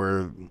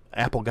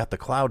Apple got the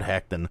cloud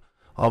hacked and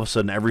all of a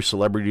sudden every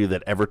celebrity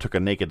that ever took a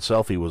naked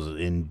selfie was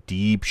in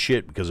deep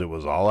shit because it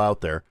was all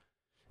out there.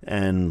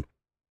 And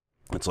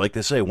it's like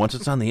they say, once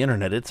it's on the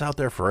internet, it's out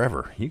there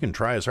forever. You can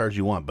try as hard as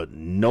you want, but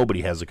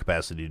nobody has the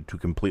capacity to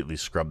completely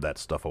scrub that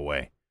stuff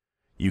away.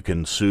 You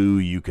can sue,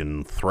 you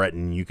can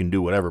threaten, you can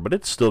do whatever, but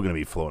it's still going to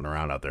be floating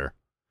around out there.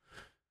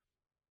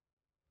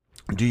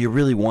 Do you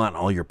really want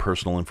all your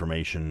personal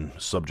information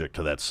subject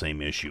to that same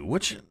issue?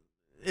 Which,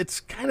 it's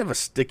kind of a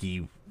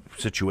sticky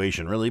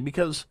situation, really,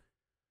 because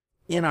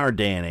in our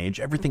day and age,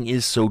 everything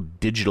is so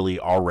digitally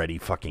already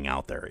fucking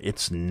out there.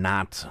 It's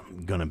not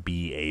going to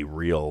be a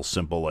real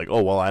simple, like,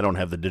 oh, well, I don't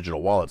have the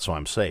digital wallet, so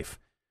I'm safe.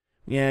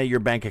 Yeah, your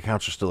bank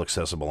accounts are still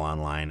accessible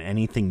online.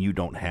 Anything you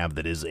don't have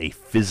that is a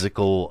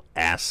physical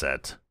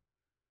asset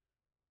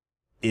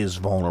is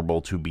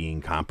vulnerable to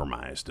being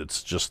compromised.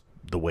 It's just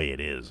the way it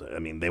is. I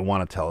mean, they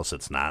want to tell us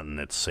it's not, and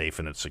it's safe,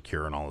 and it's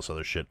secure, and all this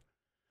other shit.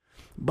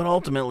 But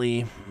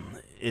ultimately,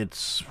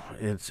 it's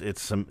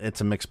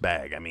a mixed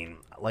bag. I mean,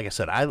 like I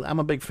said, I'm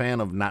a big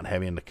fan of not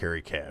having to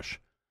carry cash.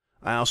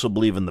 I also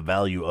believe in the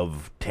value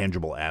of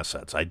tangible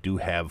assets. I do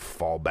have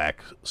fallback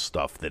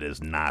stuff that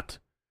is not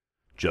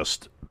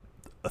just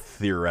a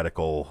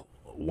theoretical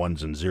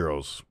ones and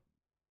zeros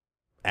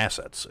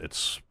assets.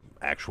 It's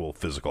actual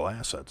physical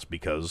assets,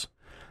 because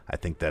I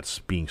think that's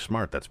being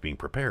smart, that's being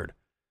prepared.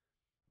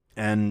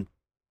 And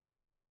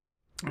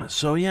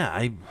so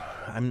yeah,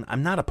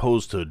 I'm not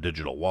opposed to a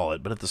digital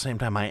wallet, but at the same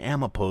time I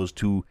am opposed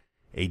to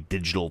a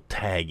digital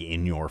tag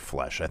in your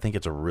flesh. I think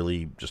it's a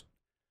really just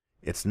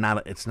it's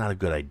not a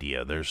good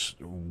idea. There's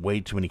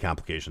way too many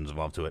complications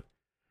involved to it,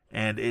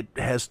 and it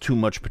has too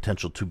much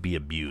potential to be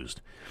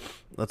abused.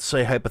 Let's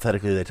say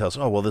hypothetically they tell us,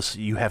 oh well, this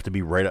you have to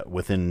be right up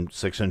within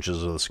 6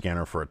 inches of the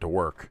scanner for it to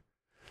work.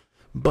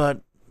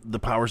 But the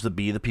powers that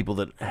be, the people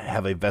that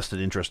have a vested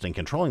interest in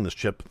controlling this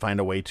chip, find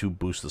a way to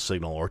boost the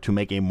signal or to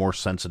make a more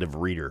sensitive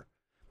reader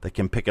that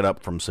can pick it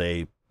up from,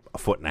 say,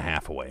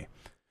 1.5 feet away.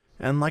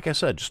 And like I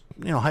said, just,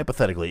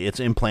 hypothetically, it's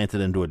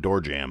implanted into a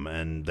door jamb,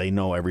 and they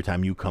know every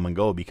time you come and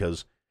go,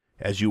 because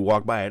as you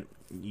walk by it,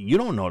 you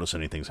don't notice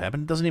anything's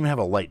happened. It doesn't even have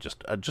a light.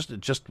 It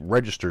just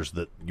registers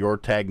that your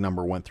tag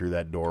number went through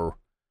that door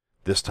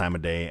this time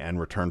of day and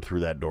returned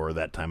through that door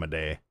that time of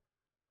day.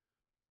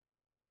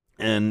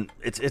 And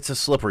it's a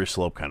slippery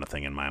slope kind of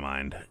thing in my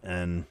mind.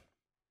 And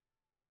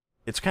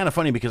it's kind of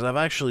funny because I've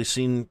actually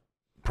seen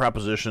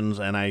propositions,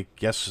 and I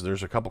guess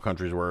there's a couple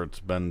countries where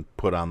it's been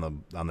put on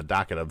the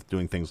docket of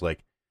doing things like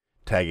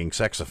tagging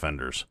sex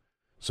offenders.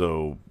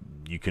 So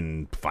you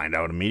can find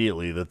out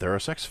immediately that they're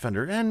a sex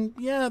offender. And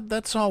yeah,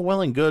 that's all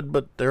well and good,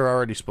 but they're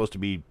already supposed to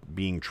be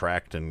being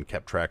tracked and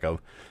kept track of.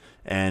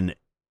 And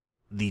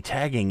the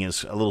tagging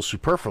is a little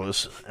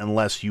superfluous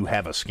unless you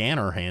have a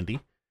scanner handy,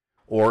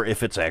 or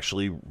if it's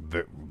actually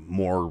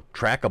more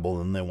trackable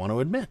than they want to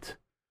admit.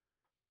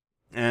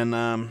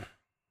 And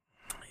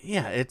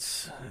yeah,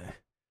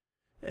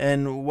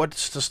 and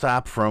what's to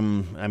stop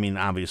from, I mean,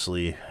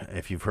 obviously,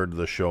 if you've heard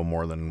the show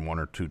more than 1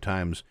 or 2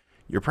 times,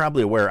 you're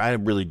probably aware I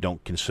really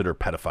don't consider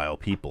pedophile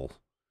people.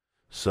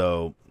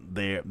 So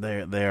they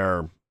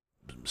are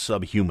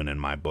subhuman in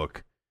my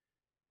book.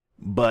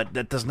 But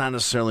that does not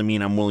necessarily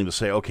mean I'm willing to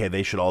say, okay,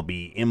 they should all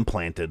be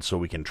implanted so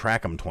we can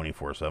track them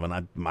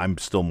 24/7. I'm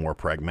still more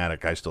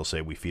pragmatic. I still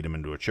say we feed them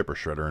into a chipper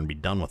shredder and be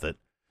done with it.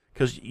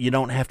 Because you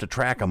don't have to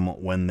track them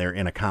when they're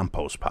in a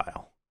compost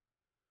pile.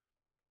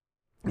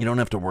 You don't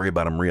have to worry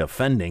about them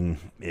reoffending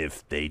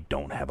if they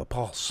don't have a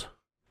pulse.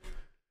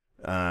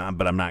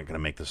 But I'm not going to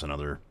make this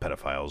another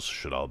pedophiles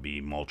should all be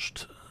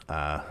mulched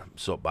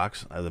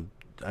soapbox.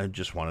 I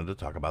just wanted to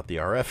talk about the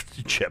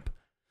RF chip.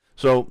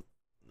 So,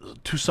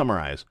 to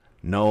summarize,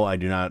 no, I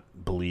do not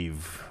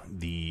believe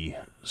the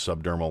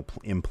subdermal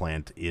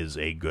implant is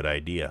a good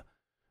idea.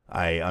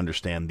 I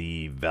understand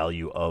the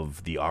value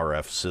of the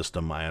RF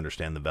system. I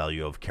understand the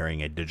value of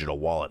carrying a digital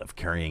wallet, of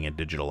carrying a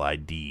digital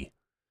ID,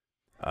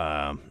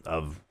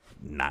 of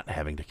not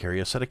having to carry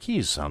a set of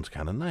keys. Sounds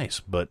kind of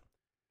nice, but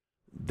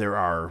there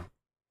are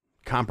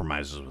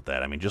compromises with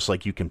that. I mean, just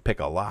like you can pick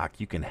a lock,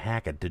 you can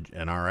hack an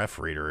RF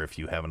reader if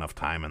you have enough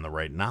time and the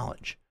right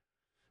knowledge.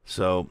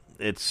 So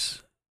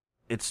it's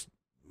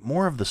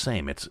more of the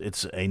same.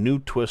 It's a new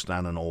twist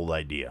on an old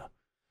idea.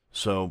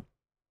 So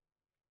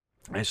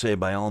I say,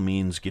 by all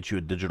means, get you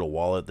a digital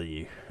wallet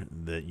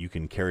that you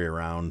can carry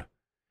around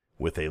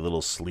with a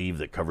little sleeve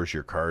that covers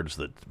your cards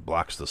that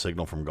blocks the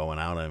signal from going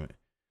out. I mean,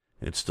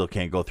 it still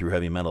can't go through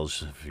heavy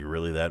metals. If you're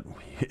really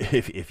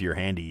if you're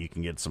handy, you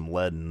can get some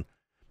lead and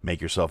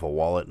make yourself a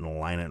wallet and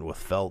align it with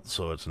felt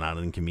so it's not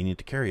inconvenient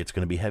to carry. It's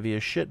going to be heavy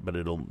as shit, but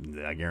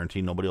I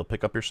guarantee nobody will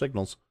pick up your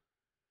signals.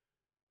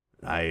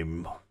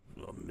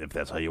 If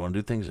that's how you want to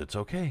do things, it's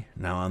okay.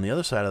 Now, on the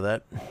other side of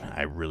that,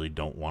 I really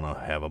don't want to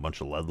have a bunch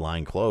of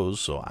lead-lined clothes,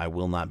 so I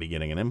will not be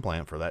getting an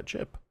implant for that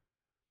chip.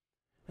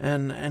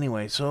 And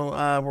anyway, so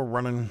we're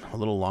running a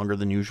little longer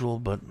than usual,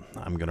 but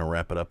I'm going to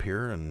wrap it up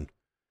here, and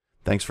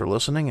thanks for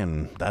listening,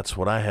 and that's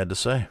what I had to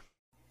say.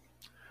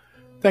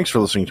 Thanks for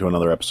listening to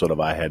another episode of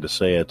I Had to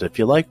Say It. If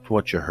you liked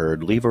what you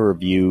heard, leave a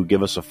review,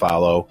 give us a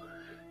follow,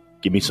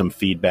 give me some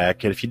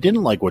feedback, and if you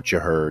didn't like what you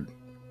heard,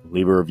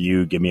 leave a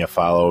review, give me a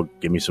follow,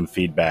 give me some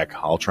feedback.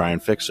 I'll try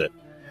and fix it.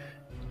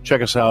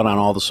 Check us out on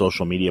all the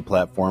social media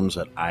platforms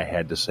at I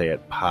Had to Say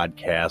It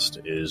Podcast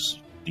is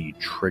the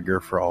trigger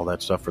for all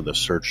that stuff, for the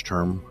search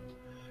term.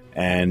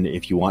 And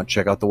if you want,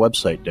 check out the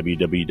website,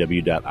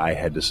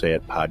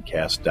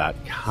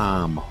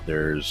 www.ihadtosayitpodcast.com.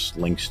 There's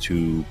links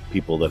to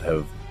people that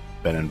have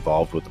been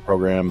involved with the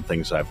program,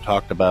 things I've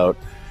talked about.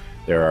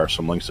 There are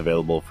some links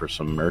available for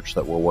some merch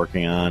that we're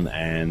working on,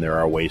 and there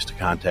are ways to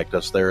contact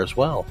us there as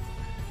well.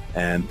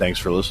 And thanks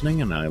for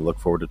listening, and I look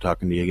forward to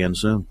talking to you again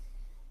soon.